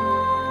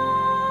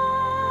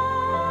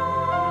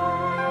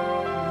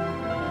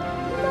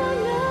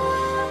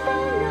 Mga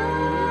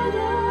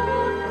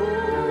pangarap ko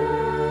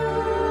do'y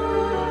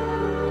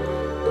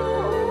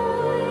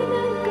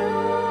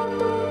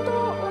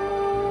nagkatotoo.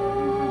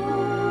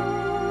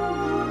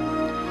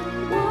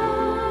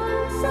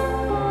 Once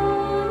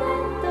upon a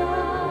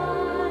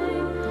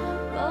time,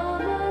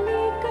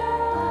 babalikan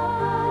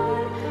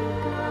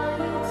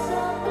kahit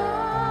sa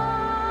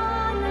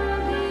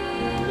panaginip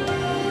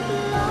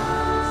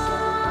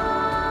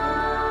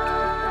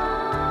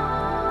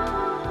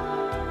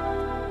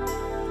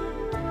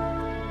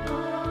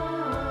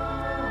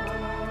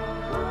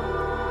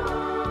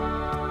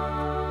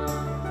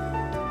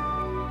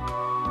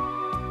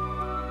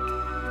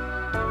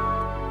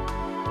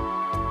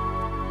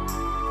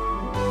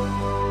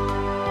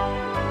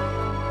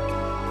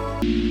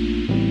lang.